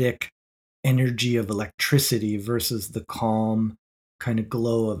frenetic energy of electricity versus the calm kind of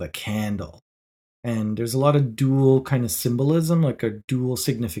glow of a candle. And there's a lot of dual kind of symbolism, like a dual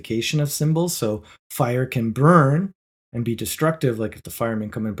signification of symbols. So fire can burn and be destructive, like if the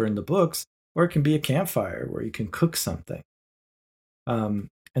firemen come and burn the books, or it can be a campfire where you can cook something. And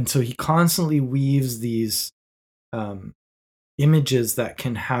so he constantly weaves these images that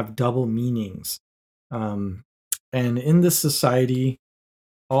can have double meanings. And in this society,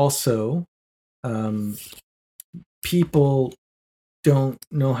 also, people don't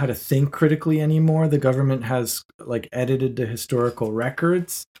know how to think critically anymore. The government has edited the historical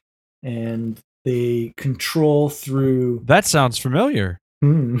records, and they control through. That sounds familiar.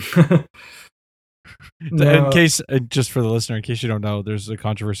 No. In case, just for the listener, in case you don't know, there's a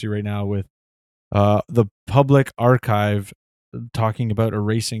controversy right now with the public archive talking about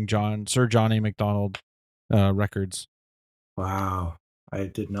erasing Sir John A. Macdonald records. Wow, I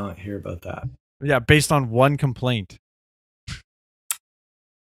did not hear about that. Yeah, based on one complaint.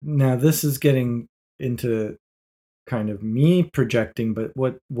 Now this is getting into kind of me projecting, but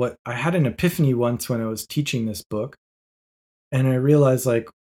what I had an epiphany once when I was teaching this book, and I realized, like,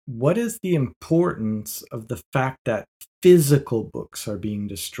 what is the importance of the fact that physical books are being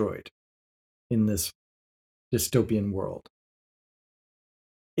destroyed in this dystopian world?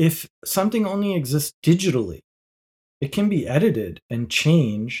 If something only exists digitally, it can be edited and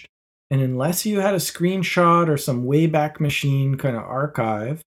changed, and unless you had a screenshot or some Wayback Machine kind of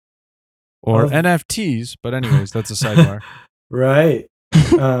archive, or NFTs, but anyways, that's a sidebar. Right.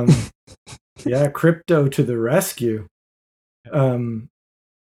 Yeah, crypto to the rescue.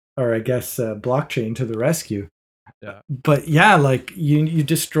 Or I guess blockchain to the rescue. Yeah. But yeah, like you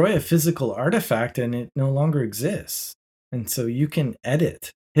destroy a physical artifact and it no longer exists. And so you can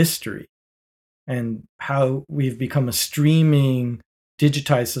edit history and how we've become a streaming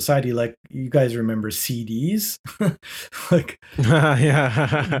digitized society. Like, you guys remember CDs? Like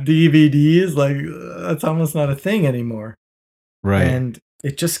Yeah. DVDs, like that's almost not a thing anymore. Right. And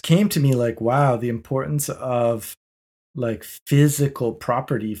it just came to me like, wow, the importance of like physical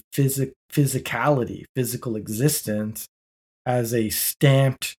property, physicality, physical existence as a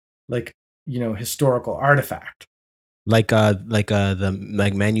stamped, like, historical artifact. Like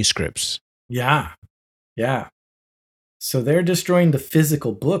manuscripts. Yeah. Yeah. So they're destroying the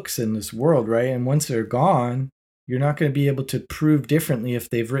physical books in this world, right? And once they're gone, you're not going to be able to prove differently if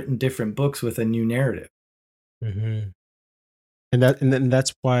they've written different books with a new narrative. Mm-hmm. And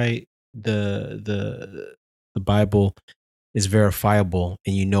that's why the Bible is verifiable,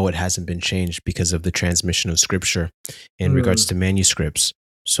 and it hasn't been changed because of the transmission of Scripture in regards to manuscripts.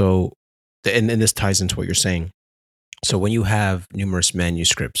 So, and this ties into what you're saying. So when you have numerous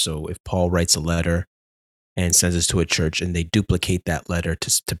manuscripts, so if Paul writes a letter and sends it to a church, and they duplicate that letter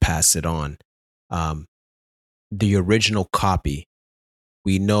to pass it on, the original copy,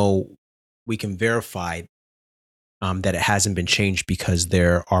 we can verify that it hasn't been changed because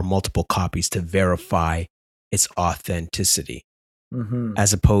there are multiple copies to verify its authenticity,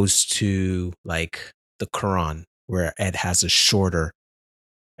 as opposed to like the Quran, where it has a shorter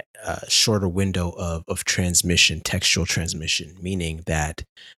window of transmission, textual transmission, meaning that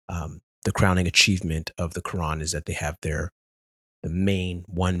the crowning achievement of the Quran is that they have the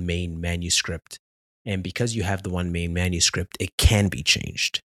one main manuscript, and because you have the one main manuscript, it can be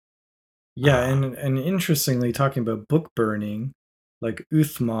changed. Yeah, and interestingly, talking about book burning, like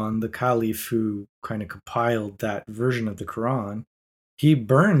Uthman, the caliph who kind of compiled that version of the Quran, he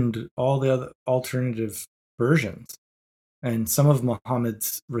burned all the other alternative versions. And some of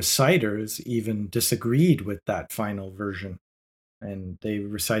Muhammad's reciters even disagreed with that final version, and they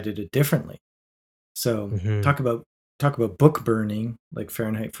recited it differently. So talk about book burning, like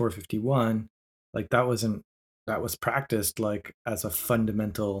Fahrenheit 451, like that was practiced like as a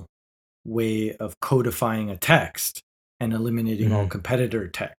fundamental way of codifying a text and eliminating all competitor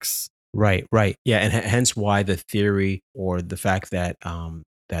texts. Right. Yeah, and hence why the theory or the fact that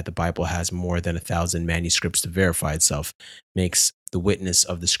that the Bible has more than 1,000 manuscripts to verify itself makes the witness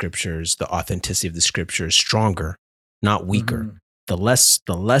of the Scriptures, the authenticity of the Scriptures, stronger, not weaker. The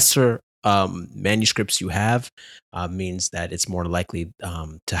lesser manuscripts you have means that it's more likely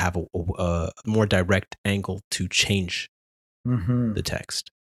to have a more direct angle to change the text.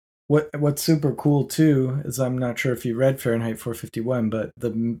 What's super cool too is, I'm not sure if you read Fahrenheit 451, but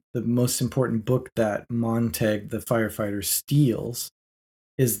the most important book that Montag, the firefighter, steals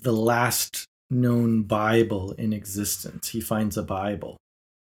is the last known Bible in existence. He finds a Bible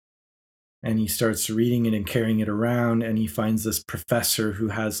and he starts reading it and carrying it around, and he finds this professor who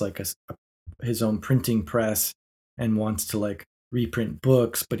has like his own printing press and wants to like reprint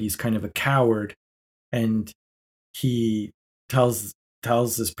books, but he's kind of a coward, and he tells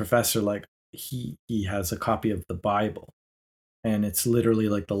this professor like he has a copy of the Bible, and it's literally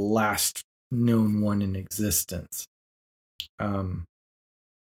like the last known one in existence.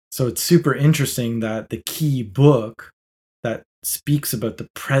 So it's super interesting that the key book that speaks about the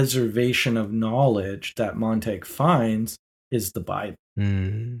preservation of knowledge that Montag finds is the Bible.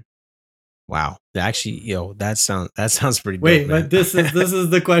 Wow. Actually, that sounds pretty dope. Wait, but this is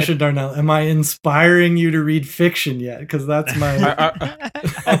the question, Darnell. Am I inspiring you to read fiction yet? Because that's my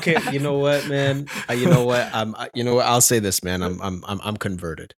okay. You know what, man? You know what? I'll say this, man. I'm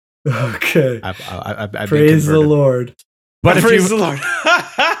converted. Okay. I've Praise the Lord. But praise the Lord.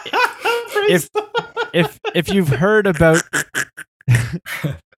 if you've heard about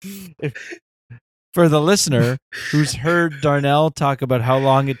for the listener who's heard Darnell talk about how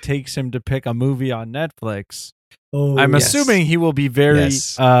long it takes him to pick a movie on Netflix, Oh, I'm Yes. assuming he will be very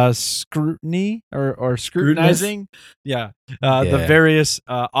Yes. scrutiny or scrutinizing, the Yeah. various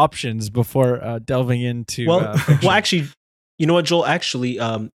options before delving into Well, fiction. well, actually, you know what, Joel? Actually,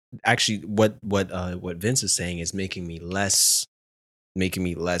 what Vince is saying is making me less,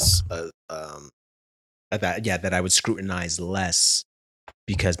 that I would scrutinize less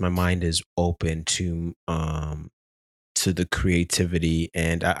because my mind is open to the creativity,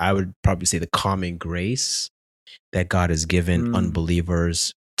 and I would probably say the common grace that God has given Mm,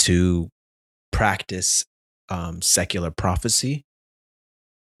 unbelievers to practice secular prophecy.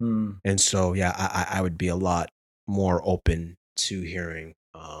 mm, And so, yeah, I would be a lot more open to hearing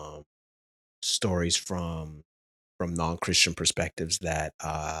stories from non-Christian perspectives that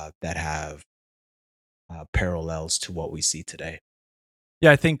have parallels to what we see today.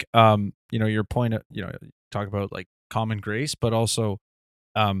 Yeah, I think your point, talk about like common grace, but also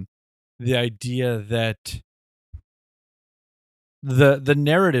the idea that the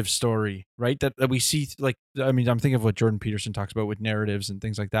narrative story, right? That we see, like, I mean, I'm thinking of what Jordan Peterson talks about with narratives and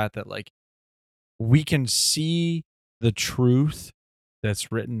things like that. That like we can see the truth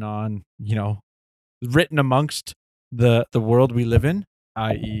that's written amongst the world we live in,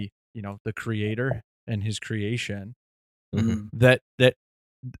 i.e., the Creator and His creation. Mhm. mm, That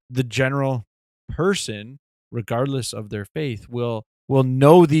the general person, regardless of their faith, will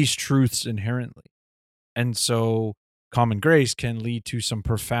know these truths inherently. And so common grace can lead to some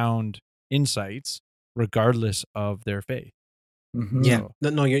profound insights regardless of their faith. mhm, Yeah, So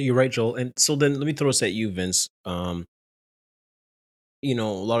no, you're right, Joel. And so then let me throw this at you, Vince. A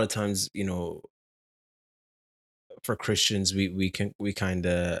lot of times, for Christians, we kind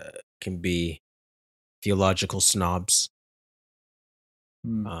of can be theological snobs.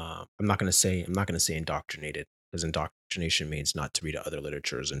 mm, I'm not gonna say indoctrinated, because indoctrination means not to read other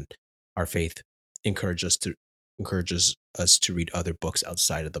literatures, and our faith encourages us to read other books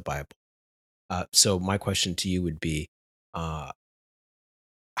outside of the Bible. So my question to you would be, uh,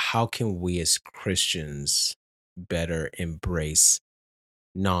 how can we as Christians better embrace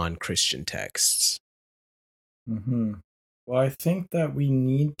non-Christian texts? mhm. Well, I think that we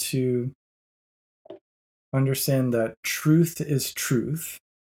need to understand that truth is truth,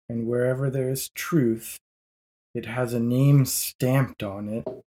 and wherever there is truth, it has a name stamped on it,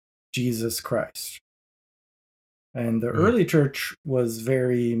 Jesus Christ. And the Mhm, early church was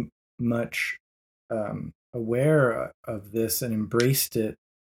very much aware of this and embraced it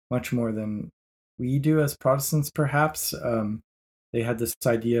much more than we do as Protestants, perhaps. They had this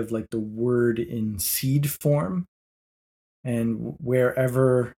idea of like the word in seed form, and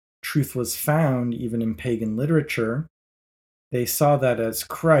wherever truth was found, even in pagan literature, they saw that as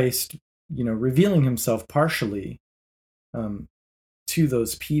Christ, revealing himself partially um, to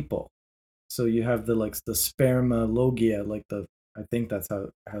those people. So you have the sperma logia, like I think that's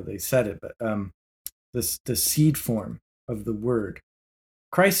how they said it, but this the seed form of the word.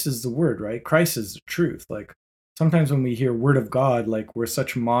 Christ is the word, right? Christ is the truth. Like sometimes when we hear word of God, like we're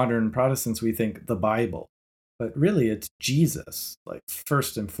such modern Protestants, we think the Bible. But really it's Jesus. Like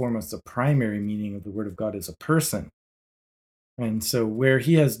first and foremost, the primary meaning of the word of God is a person. And so where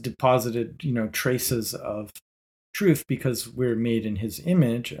he has deposited, traces of truth because we're made in his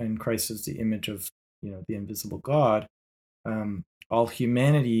image and Christ is the image of, the invisible God, all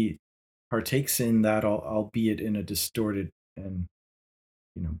humanity partakes in that, albeit in a distorted and,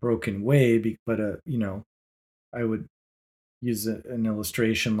 broken way. But, I would use an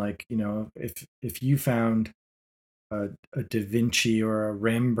illustration like, if you found a Da Vinci or a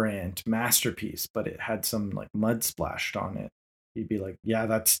Rembrandt masterpiece, but it had some like mud splashed on it, you'd be like, yeah,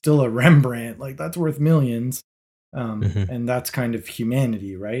 that's still a Rembrandt. Like that's worth millions. mhm, And that's kind of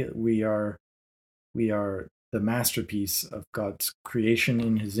humanity, right? We are the masterpiece of God's creation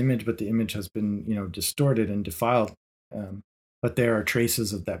in His image, but the image has been, distorted and defiled. Um, but there are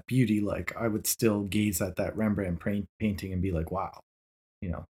traces of that beauty. Like I would still gaze at that Rembrandt painting and be like, wow, you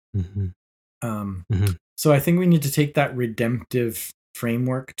know. mhm, Um, mhm, so I think we need to take that redemptive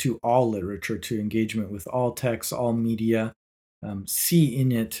framework to all literature, to engagement with all texts, all media, see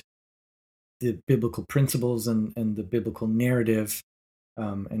in it the biblical principles and the biblical narrative,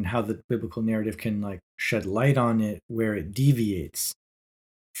 and how the biblical narrative can like shed light on it where it deviates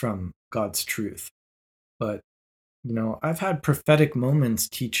from God's truth. But I've had prophetic moments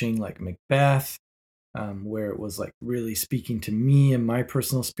teaching like Macbeth, where it was like really speaking to me and my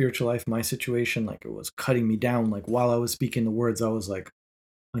personal spiritual life, my situation. Like it was cutting me down. Like while I was speaking the words, I was like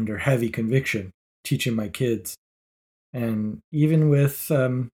under heavy conviction teaching my kids. And even with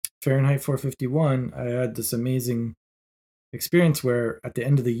Fahrenheit 451, I had this amazing experience where at the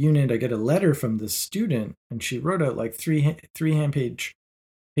end of the unit, I get a letter from this student, and she wrote out like three handwritten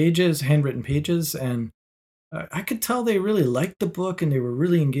pages, and I could tell they really liked the book and they were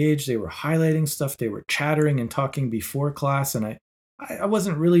really engaged. They were highlighting stuff. They were chattering and talking before class, and I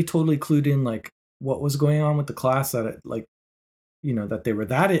wasn't really totally clued in like what was going on with the class, that that they were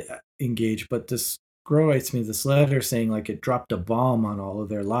that engaged. But this girl writes me this letter saying like it dropped a bomb on all of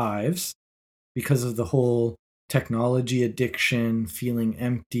their lives because of the whole technology addiction, feeling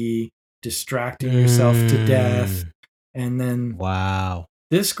empty, distracting yourself to death. And then wow,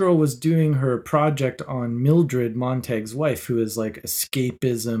 this girl was doing her project on Mildred Montag's wife, who is like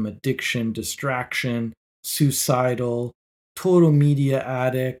escapism, addiction, distraction, suicidal, total media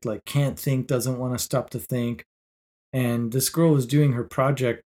addict, like can't think, doesn't want to stop to think. And this girl was doing her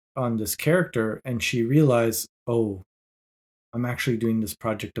project on this character, and she realized, oh, I'm actually doing this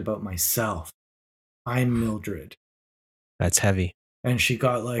project about myself. I'm Mildred. That's heavy. And she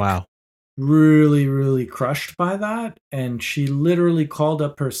got like wow, really, really crushed by that. And she literally called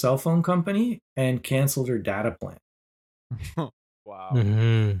up her cell phone company and canceled her data plan. Wow.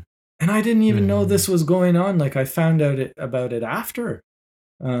 Mm-hmm. And I didn't even know this was going on. Like I found out about it after.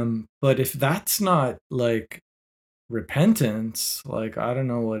 But if that's not like repentance, like I don't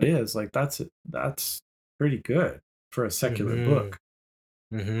know what is. Like that's pretty good for a secular book.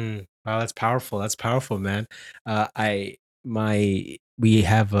 Wow, that's powerful. That's powerful, man. We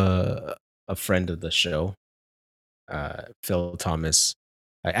have a friend of the show, Phil Thomas.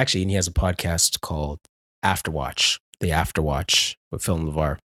 Actually, and he has a podcast called Afterwatch, the Afterwatch with Phil and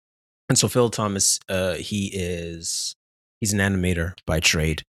LeVar. And so Phil Thomas, he's an animator by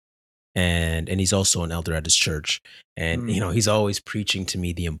trade, and he's also an elder at his church. And he's always preaching to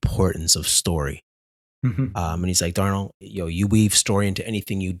me the importance of story. And he's like, Darnell, you weave story into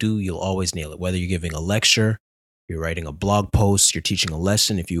anything you do, you'll always nail it. Whether you're giving a lecture, you're writing a blog post, you're teaching a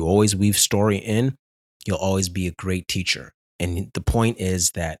lesson, if you always weave story in, you'll always be a great teacher. And the point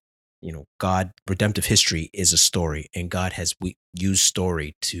is that, God, redemptive history is a story, and God has used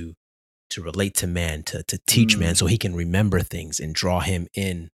story to relate to man, to teach man so he can remember things and draw him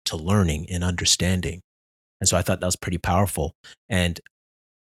in to learning and understanding. And so I thought that was pretty powerful. And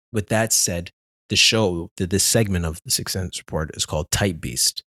with that said, this segment of the Sixth Sense Report is called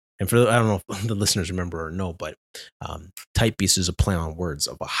TYPBST. And I don't know if the listeners remember or no, but TYPBST is a play on words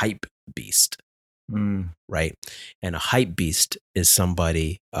of a hype beast, right? And a hype beast is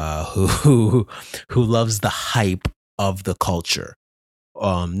somebody who loves the hype of the culture,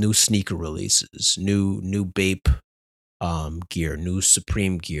 new sneaker releases, new Bape gear, new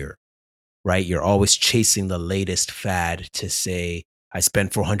Supreme gear, right? You're always chasing the latest fad to say, I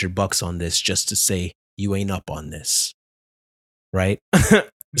spent $400 on this just to say you ain't up on this, right?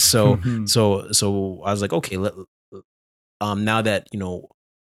 So I was like, okay, now that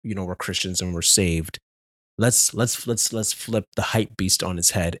we're Christians and we're saved, let's flip the hype beast on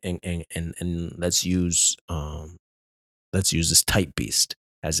its head and let's use this type beast,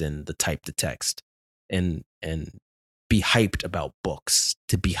 as in the type the text, and be hyped about books,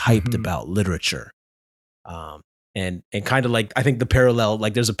 to be hyped about literature. And kind of like, I think the parallel,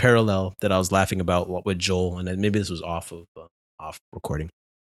 like there's a parallel that I was laughing about with Joel, and then maybe this was off recording.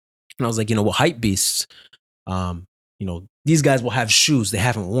 And I was like, well, hype beasts, these guys will have shoes they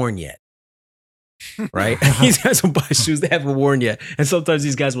haven't worn yet, right? These guys will buy shoes they haven't worn yet. And sometimes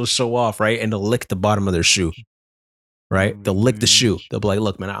these guys will show off, right? And they'll lick the bottom of their shoe, right? They'll lick the shoe. They'll be like,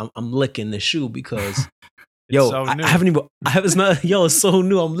 look, man, I'm licking the shoe because... Yo, so I haven't even. It's so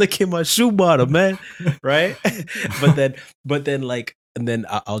new. I'm licking my shoe bottom, man. Right? but then, like, and then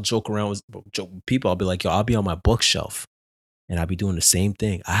I'll joke around with people. I'll be like, I'll be on my bookshelf, and I'll be doing the same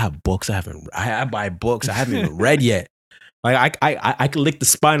thing. I have books. I buy books I haven't even read yet. Like I could lick the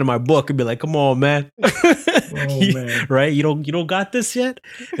spine of my book and be like, come on, man. Man. Right? You don't got this yet?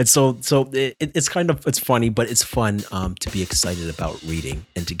 And so it's funny, but it's fun to be excited about reading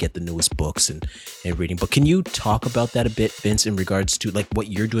and to get the newest books and reading. But can you talk about that a bit, Vince, in regards to like what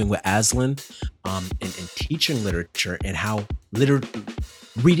you're doing with Aslan and teaching literature, and how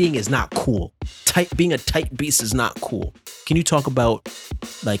reading is not cool. Being a type beast is not cool. Can you talk about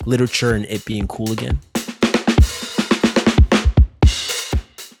like literature and it being cool again?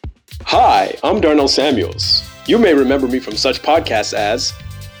 Hi, I'm Darnell Samuels. You may remember me from such podcasts as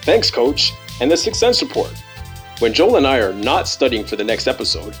Thanks Coach and The Sixth Sense Report. When Joel and I are not studying for the next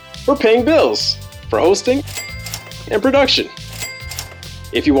episode, we're paying bills for hosting and production.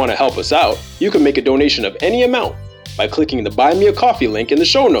 If you want to help us out, you can make a donation of any amount by clicking the Buy Me a Coffee link in the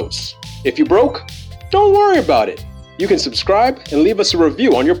show notes. If you broke, don't worry about it. You can subscribe and leave us a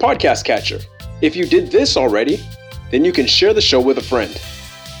review on your podcast catcher. If you did this already, then you can share the show with a friend.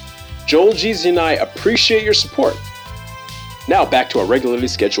 Joel, Jeezy, and I appreciate your support. Now back to our regularly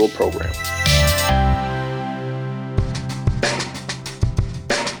scheduled program.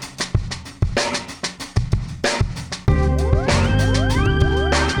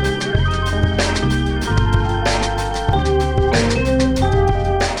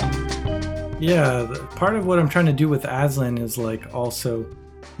 Yeah, part of what I'm trying to do with Aslan is like also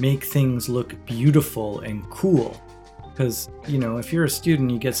make things look beautiful and cool. Because, you know, if you're a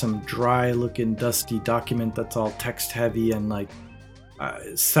student, you get some dry looking, dusty document that's all text heavy and like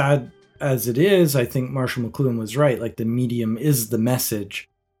sad as it is, I think Marshall McLuhan was right. Like the medium is the message.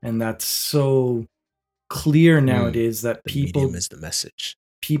 And that's so clear nowadays that The people medium is the message.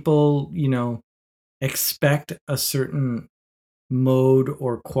 People, you know, expect a certain mode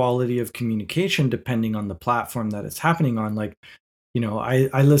or quality of communication depending on the platform that it's happening on. Like, you know,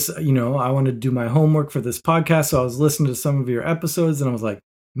 I listen, you know, I wanted to do my homework for this podcast, so I was listening to some of your episodes and I was like,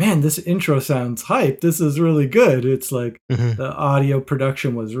 man, this intro sounds hype. This is really good. It's like the audio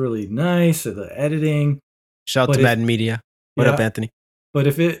production was really nice, the editing. Shout out to Madden Media. What up, Anthony? But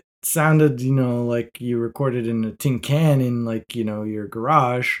if it sounded, you know, like you recorded in a tin can in like, you know, your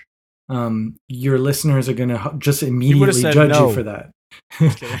garage, your listeners are going to just immediately judge you for that.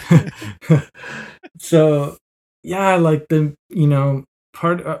 Okay. So, yeah, like the, you know,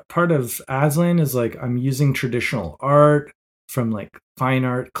 part of Aslan is like I'm using traditional art from like fine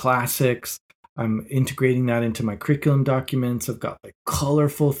art classics. I'm integrating that into my curriculum documents. I've got like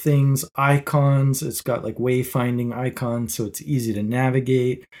colorful things, icons. It's got like wayfinding icons, so it's easy to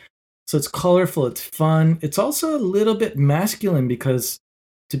navigate. So it's colorful, it's fun. It's also a little bit masculine because,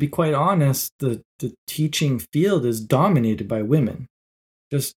 to be quite honest, the teaching field is dominated by women.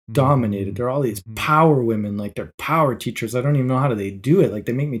 Just dominated. There are all these power women, like they're power teachers. I don't even know how they do it. Like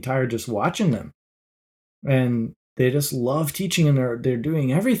they make me tired just watching them. And they just love teaching and they're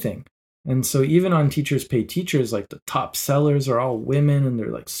doing everything. And so even on Teachers Pay Teachers, like the top sellers are all women and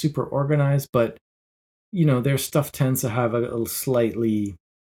they're like super organized, but you know, their stuff tends to have a slightly,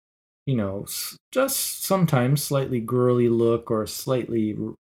 you know, just sometimes slightly girly look or slightly,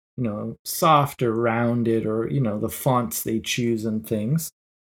 you know, soft or rounded, or, you know, the fonts they choose and things.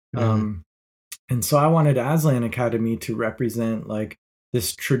 And so I wanted Aslan Academy to represent like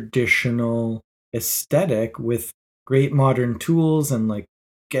this traditional aesthetic with great modern tools and like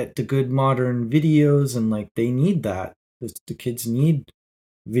get the good modern videos, and like they need that. The kids need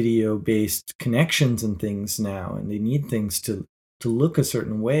video based connections and things now, and they need things to look a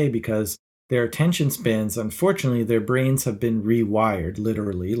certain way because their attention spans, unfortunately, their brains have been rewired,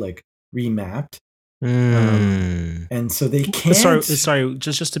 literally, like remapped. And so they can't. Sorry.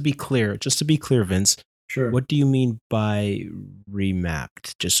 Just to be clear, Vince. Sure. What do you mean by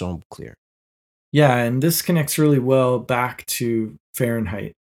remapped? Just so I'm clear. Yeah, and this connects really well back to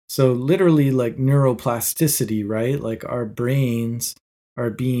Fahrenheit. So literally, like neuroplasticity, right? Like our brains are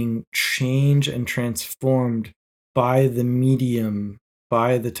being changed and transformed by the medium,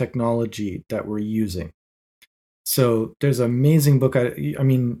 by the technology that we're using. So there's an amazing book. I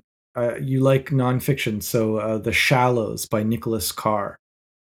mean, you like nonfiction, so The Shallows by Nicholas Carr.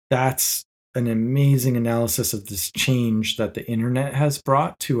 That's an amazing analysis of this change that the internet has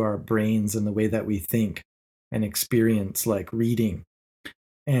brought to our brains and the way that we think and experience like reading.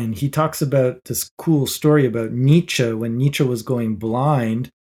 And he talks about this cool story about Nietzsche. When Nietzsche was going blind,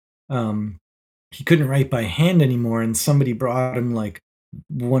 he couldn't write by hand anymore, and somebody brought him like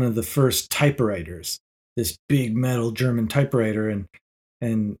one of the first typewriters, this big metal German typewriter,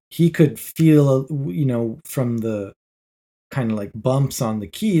 and he could feel, you know, from the kind of like bumps on the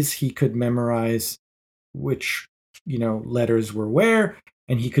keys, he could memorize which, you know, letters were where,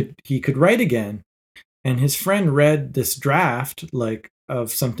 and he could write again. And his friend read this draft like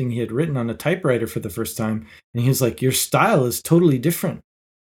of something he had written on a typewriter for the first time, and he was like, your style is totally different.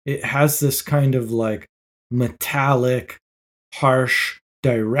 It has this kind of like metallic, harsh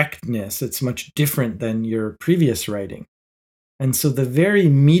directness. It's much different than your previous writing. And so the very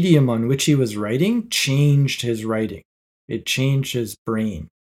medium on which he was writing changed his writing. It changed his brain.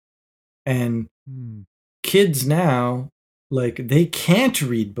 And kids now, like, they can't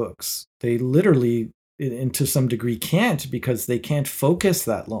read books. They literally, and to some degree, can't, because they can't focus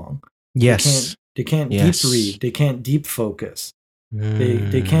that long. Yes. They can't deep read. They can't deep focus.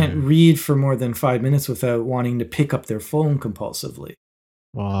 They can't read for more than 5 minutes without wanting to pick up their phone compulsively.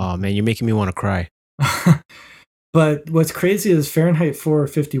 Oh, man, you're making me want to cry. But what's crazy is Fahrenheit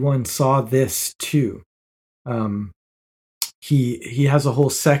 451 saw this too. He has a whole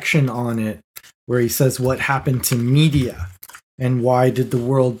section on it where he says what happened to media and why did the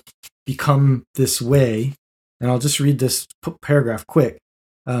world become this way. And I'll just read this paragraph quick.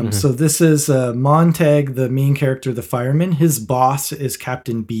 So this is Montag, the main character, the fireman. His boss is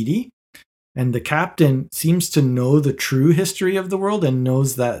Captain Beatty. And the captain seems to know the true history of the world and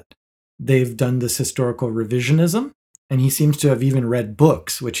knows that they've done this historical revisionism. And he seems to have even read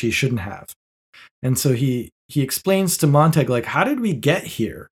books, which he shouldn't have. And so he explains to Montag, like, how did we get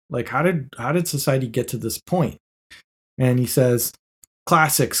here? Like, how did society get to this point? And he says,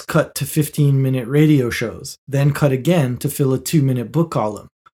 classics cut to 15-minute radio shows, then cut again to fill a 2-minute book column,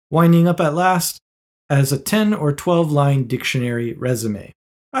 winding up at last as a 10 or 12-line dictionary resume.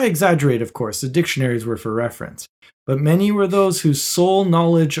 I exaggerate, of course, the dictionaries were for reference, but many were those whose sole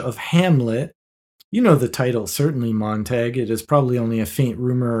knowledge of Hamlet, you know the title, certainly, Montag, it is probably only a faint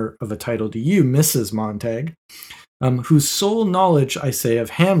rumor of a title to you, Mrs. Montag, whose sole knowledge, I say, of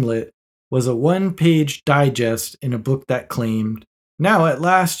Hamlet was a 1-page digest in a book that claimed, now at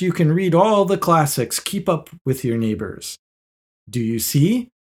last you can read all the classics, keep up with your neighbors. Do you see?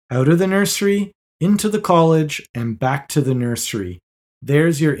 Out of the nursery, into the college, and back to the nursery.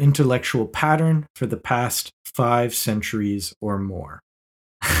 There's your intellectual pattern for the past 5 centuries or more.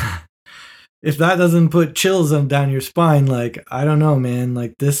 If that doesn't put chills down your spine, like, I don't know, man,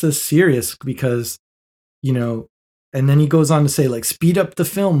 like, this is serious because, you know, and then he goes on to say, like, speed up the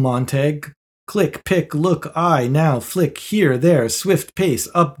film, Montag. Click, pick, look, I, now, flick, here, there, swift pace,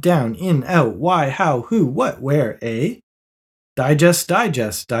 up, down, in, out, why, how, who, what, where, eh? Digest,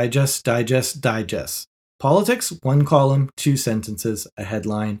 digest, digest, digest, digest. Politics, 1 column, 2 sentences, a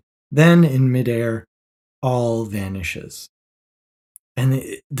headline. Then, in midair, all vanishes. And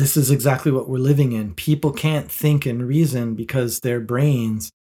this is exactly what we're living in. People can't think and reason because their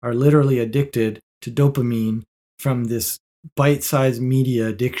brains are literally addicted to dopamine from this bite-sized media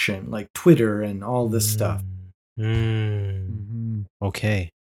addiction, like Twitter and all this stuff. Okay.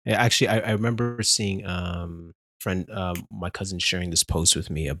 Yeah, actually, I remember seeing my cousin sharing this post with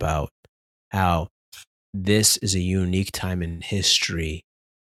me about how this is a unique time in history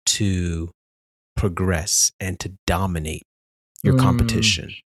to progress and to dominate your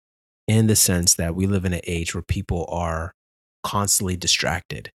competition, in the sense that we live in an age where people are constantly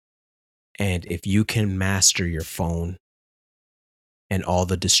distracted. And if you can master your phone and all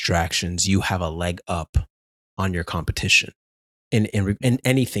the distractions, you have a leg up on your competition in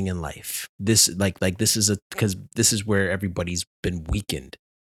anything in life. This this is because this is where everybody's been weakened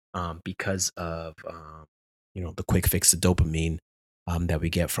because of the quick fix, the dopamine that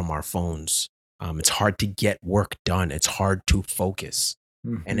we get from our phones. It's hard to get work done. It's hard to focus.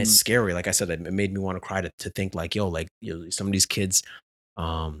 And it's scary. Like I said, it made me want to cry to think like, some of these kids,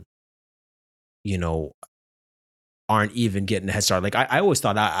 aren't even getting a head start. Like I always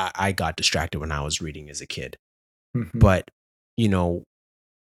thought I got distracted when I was reading as a kid. But, when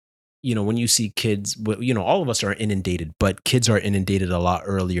you see kids, all of us are inundated, but kids are inundated a lot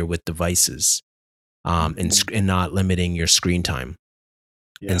earlier with devices and not limiting your screen time.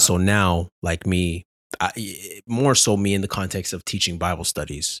 Yeah. And so now, like me, more so me in the context of teaching Bible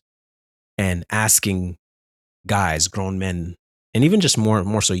studies and asking guys, grown men, and even just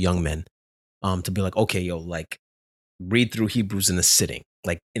more so young men, to be like, okay, like read through Hebrews in a sitting.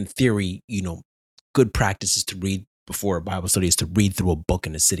 Like in theory, good practice is to read before a Bible study is to read through a book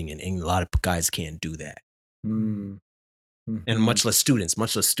in a sitting, and a lot of guys can't do that. And much less students,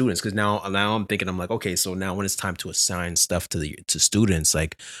 because now I'm thinking, I'm like, okay, so now when it's time to assign stuff to students,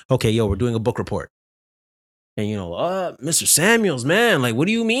 like, okay, we're doing a book report, and Mr. Samuels, man, like, what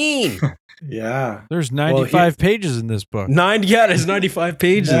do you mean? Yeah, there's 95 pages in this book. There's 95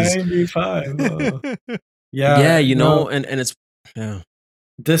 pages. 95. Yeah, and it's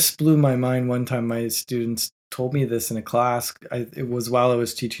This blew my mind one time. My students told me this in a class. It was while I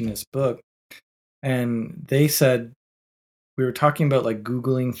was teaching this book, and they said, we were talking about like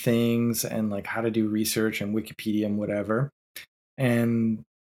Googling things and like how to do research and Wikipedia and whatever. And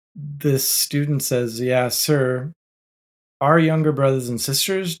this student says, yeah, sir, our younger brothers and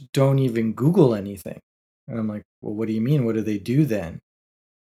sisters don't even Google anything. And I'm like, well, what do you mean? What do they do then?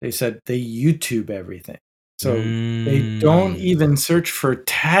 They said they YouTube everything. So they don't even search for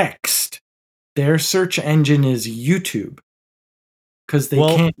text. Their search engine is YouTube. Because they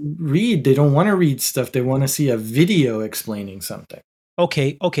can't read. They don't want to read stuff. They want to see a video explaining something.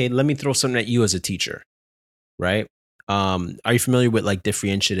 Okay. Let me throw something at you as a teacher, right? Are you familiar with like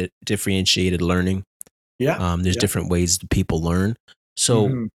differentiated learning? Yeah. There's different ways people learn.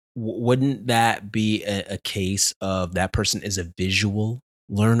 So wouldn't that be a case of that person is a visual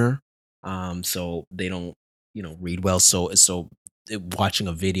learner? So they don't, read well. So watching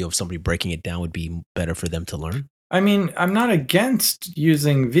a video of somebody breaking it down would be better for them to learn. I mean, I'm not against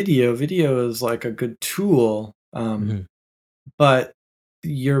using video. Video is like a good tool, but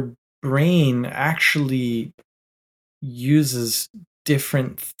your brain actually uses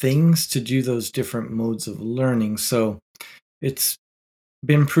different things to do those different modes of learning. So it's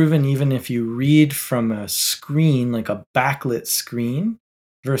been proven even if you read from a screen, like a backlit screen,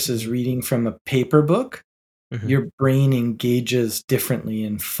 versus reading from a paper book, your brain engages differently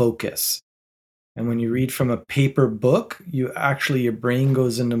in focus. And when you read from a paper book, your brain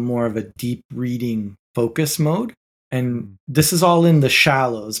goes into more of a deep reading focus mode. And this is all in The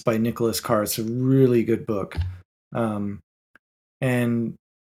Shallows by Nicholas Carr. It's a really good book. And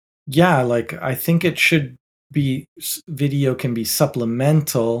yeah, like I think it should be, video can be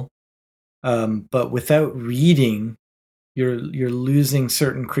supplemental, but without reading, you're losing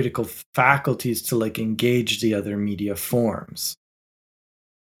certain critical faculties to like engage the other media forms.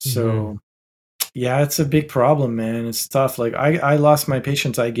 So yeah, it's a big problem, man. It's tough. Like I lost my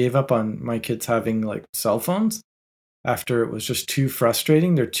patience. I gave up on my kids having like cell phones after it was just too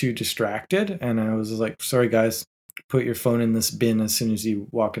frustrating. They're too distracted. And I was like, sorry guys, put your phone in this bin as soon as you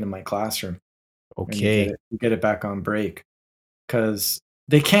walk into my classroom. Okay. And you get it back on break. Because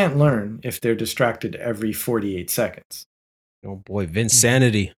they can't learn if they're distracted every 48 seconds. Oh boy,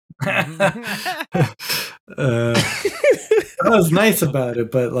 Vinsanity. That was nice about it,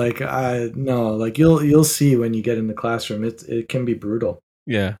 but like you'll see when you get in the classroom, it can be brutal.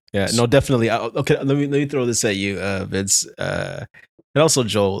 Yeah, no, definitely. Okay, let me throw this at you, Vince, and also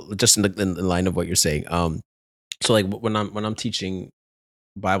Joel, just in the line of what you're saying. So like when I'm teaching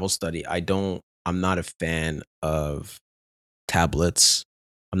Bible study, I'm not a fan of tablets.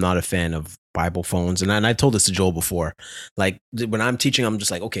 I'm not a fan of Bible phones, and I told this to Joel before. Like when I'm teaching, I'm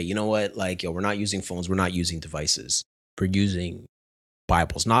just like, okay, you know what? Like, we're not using phones, we're not using devices. We're using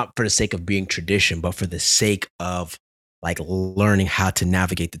Bibles, not for the sake of being tradition, but for the sake of like learning how to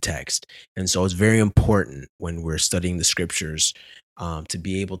navigate the text. And so it's very important when we're studying the scriptures to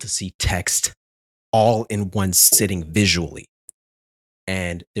be able to see text all in one sitting visually.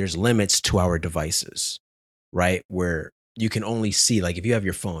 And there's limits to our devices, right? Where you can only see, like if you have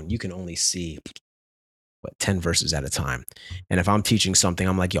your phone, you can only see 10 verses at a time. And if I'm teaching something,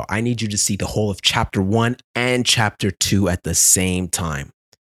 I'm like, yo, I need you to see the whole of chapter 1 and chapter 2 at the same time.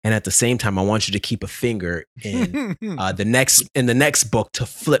 And at the same time, I want you to keep a finger in the next book to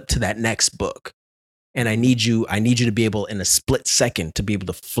flip to that next book. And I need you to be able in a split second to be able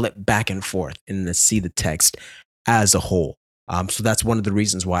to flip back and forth and to see the text as a whole. So that's one of the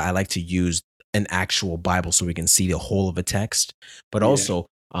reasons why I like to use an actual Bible, so we can see the whole of a text, but also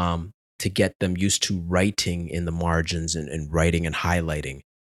to get them used to writing in the margins and writing and highlighting.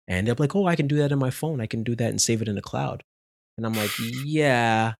 And they're like, oh, I can do that in my phone. I can do that and save it in the cloud. And I'm like,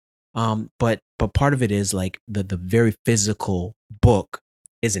 yeah. But part of it is like the very physical book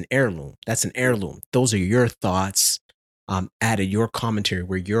is an heirloom. That's an heirloom. Those are your thoughts, added your commentary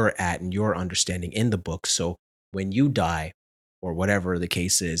where you're at and your understanding in the book. So when you die or whatever the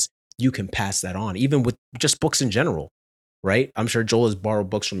case is, you can pass that on, even with just books in general, right? I'm sure Joel has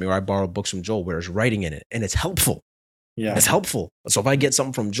borrowed books from me, or I borrowed books from Joel where there's writing in it, and it's helpful. Yeah, it's helpful. So if I get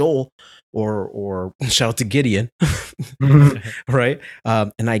something from Joel, or shout out to Gideon, right?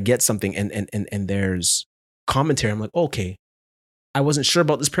 And I get something, and there's commentary. I'm like, okay, I wasn't sure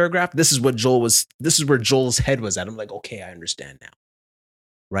about this paragraph. This is where Joel's head was at. I'm like, okay, I understand now,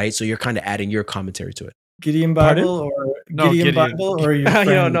 right? So you're kind of adding your commentary to it. Gideon Bible Gideon Bible or your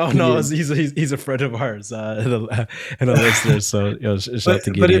friend? No, he's a friend of ours and a listener. So shout out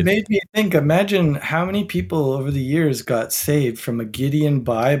to Gideon. But it made me think. Imagine how many people over the years got saved from a Gideon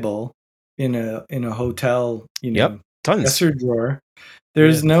Bible in a hotel. Tons. Dresser drawer. There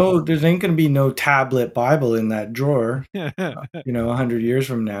ain't going to be no tablet Bible in that drawer. 100 years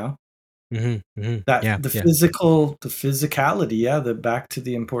from now. The physicality. Back to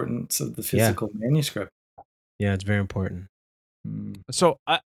the importance of the physical manuscript. Yeah, it's very important. So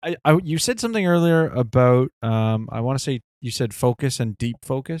you said something earlier about I want to say you said focus and deep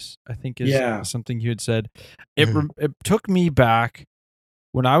focus, I think is something you had said. It took me back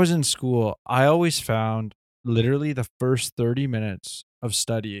when I was in school. I always found literally the first 30 minutes of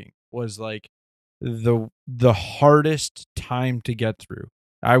studying was like the hardest time to get through.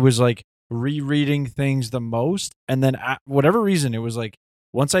 I was like rereading things the most, and then whatever reason, it was like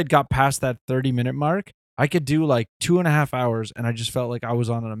once I'd got past that 30-minute mark, I could do like 2.5 hours, and I just felt like I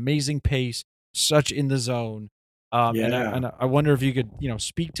was on an amazing pace, such in the zone. And I wonder if you could,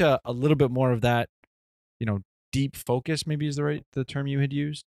 speak to a little bit more of that, deep focus, maybe is the term you had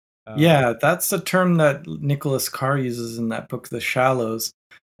used. That's a term that Nicholas Carr uses in that book, The Shallows.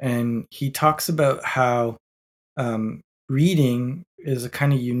 And he talks about how reading is a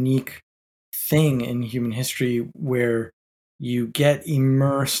kind of unique thing in human history where you get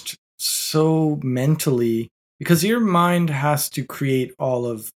immersed so mentally because your mind has to create all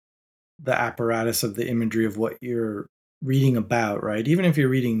of the apparatus of the imagery of what you're reading about, right? Even if you're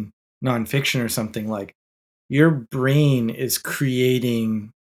reading nonfiction or something, like your brain is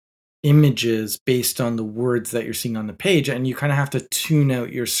creating images based on the words that you're seeing on the page, and you kind of have to tune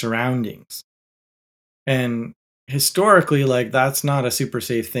out your surroundings. And historically, like that's not a super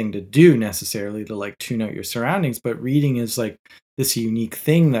safe thing to do necessarily, to like tune out your surroundings, but reading is like this unique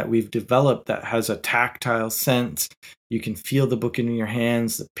thing that we've developed that has a tactile sense. You can feel the book in your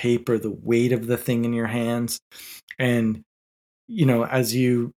hands, the paper, the weight of the thing in your hands. And as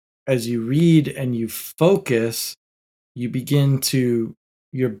you read and you focus, you begin to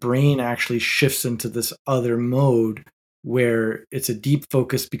your brain actually shifts into this other mode where it's a deep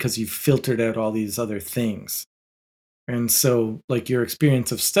focus because you've filtered out all these other things. And so like your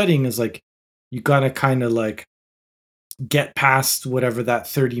experience of studying is like you got to kind of like get past whatever that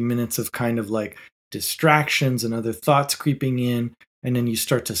 30 minutes of kind of like distractions and other thoughts creeping in, and then you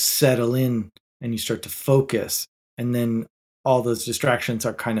start to settle in and you start to focus, and then all those distractions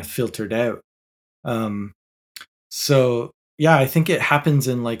are kind of filtered out. So yeah, I think it happens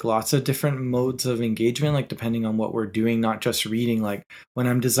in like lots of different modes of engagement, like depending on what we're doing, not just reading. Like when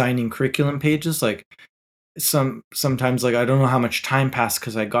I'm designing curriculum pages, like sometimes like I don't know how much time passed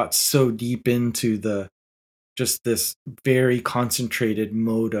because I got so deep into the just this very concentrated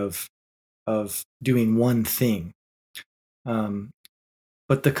mode of doing one thing.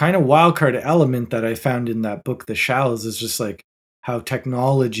 But the kind of wildcard element that I found in that book, The Shallows, is just like how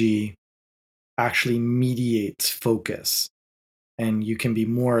technology actually mediates focus, and you can be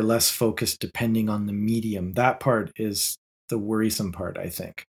more or less focused depending on the medium. That part is the worrisome part, I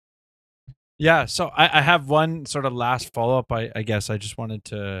think. Yeah, so I have one sort of last follow-up. I guess I just wanted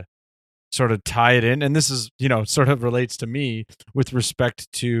to sort of tie it in, and this is, sort of relates to me with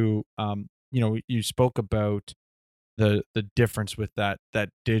respect to, you spoke about the difference with that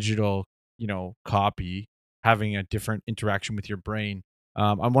digital, copy having a different interaction with your brain.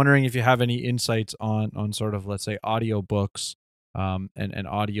 I'm wondering if you have any insights on sort of, let's say, audiobooks, and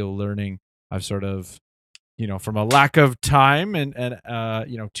audio learning. I've sort of, from a lack of time and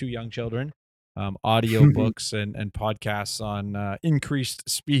two young children, audio books and podcasts on increased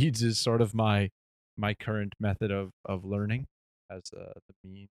speeds is sort of my current method of learning as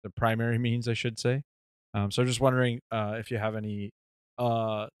the primary means, I should say. So just wondering if you have any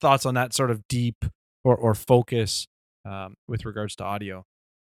thoughts on that sort of deep or focus with regards to audio.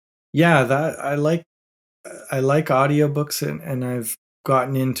 Yeah, that I like audiobooks, and I've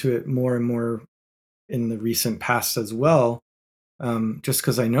gotten into it more and more in the recent past as well. Just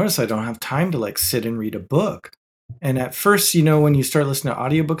because I notice I don't have time to like sit and read a book. And at first, when you start listening to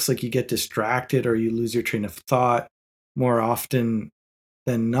audiobooks, like you get distracted or you lose your train of thought more often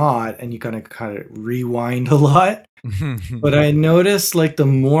than not, and you kind of rewind a lot. But I noticed like the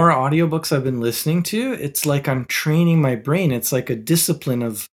more audiobooks I've been listening to, it's like I'm training my brain. It's like a discipline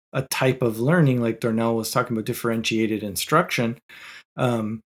of a type of learning, like Darnell was talking about differentiated instruction.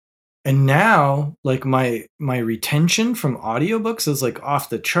 And now like my retention from audiobooks is like off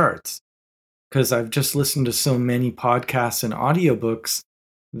the charts because I've just listened to so many podcasts and audiobooks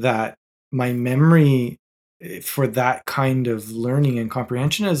that my memory for that kind of learning and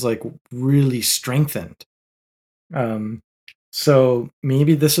comprehension is like really strengthened. So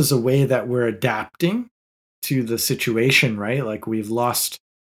maybe this is a way that we're adapting to the situation, right? Like we've lost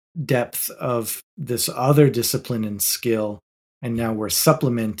depth of this other discipline and skill, and now we're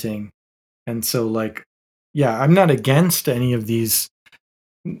supplementing. And so like, yeah, I'm not against any of these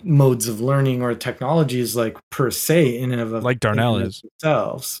modes of learning or technologies like per se in and of like Darnell in and is of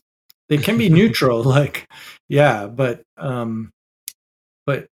themselves. They can be neutral, like, yeah, but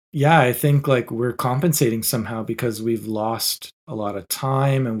yeah, I think like we're compensating somehow because we've lost a lot of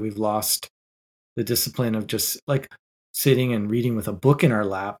time and we've lost the discipline of just like sitting and reading with a book in our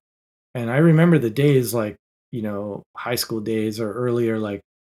lap. And I remember the days like, high school days or earlier, like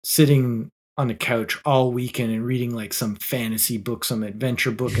sitting on the couch all weekend and reading like some fantasy book, some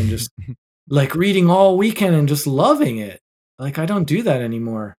adventure book, and just like reading all weekend and just loving it. Like I don't do that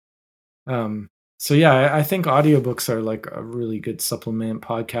anymore. So yeah, I think audiobooks are like a really good supplement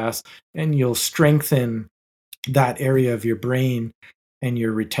podcast, and you'll strengthen that area of your brain and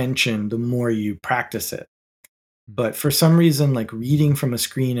your retention the more you practice it. But for some reason, like reading from a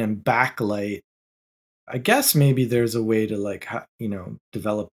screen and backlight, I guess maybe there's a way to like,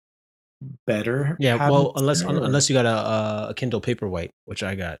 develop better Yeah, well, habits there, or- unless you got a Kindle Paperwhite, which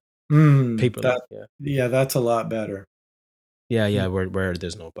I got. Paper light. Yeah, that's a lot better. Yeah. Where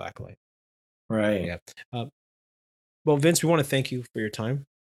there's no backlight. Right. Yeah. Well, Vince, we want to thank you for your time.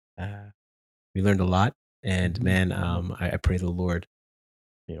 We learned a lot, and man, I pray the Lord,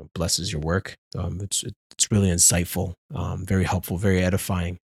 blesses your work. It's really insightful, very helpful, very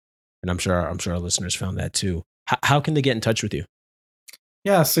edifying, and I'm sure our listeners found that too. How can they get in touch with you?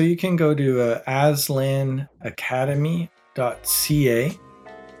 Yeah, so you can go to aslanacademy.ca,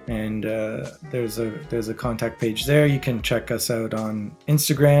 and there's a contact page there. You can check us out on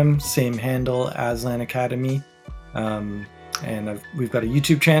Instagram, same handle, Aslan Academy, and we've got a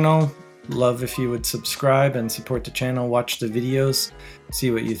YouTube channel. Love if you would subscribe and support the channel, watch the videos, see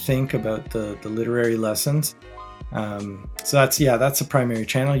what you think about the literary lessons. So that's a primary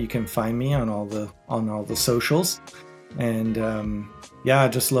channel. You can find me on all the socials, and I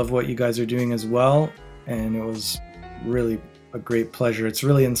just love what you guys are doing as well. And it was really a great pleasure. It's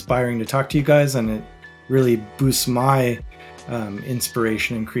really inspiring to talk to you guys, and it really boosts my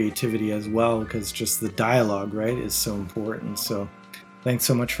inspiration and creativity as well, because just the dialogue, right, is so important. So thanks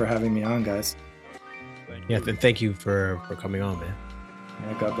so much for having me on, guys. Yeah, thank you for coming on, man.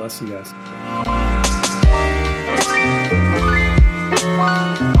 Yeah, God bless you guys.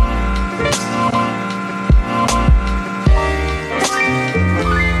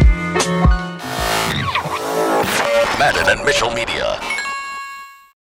 Madden and Mitchell Media.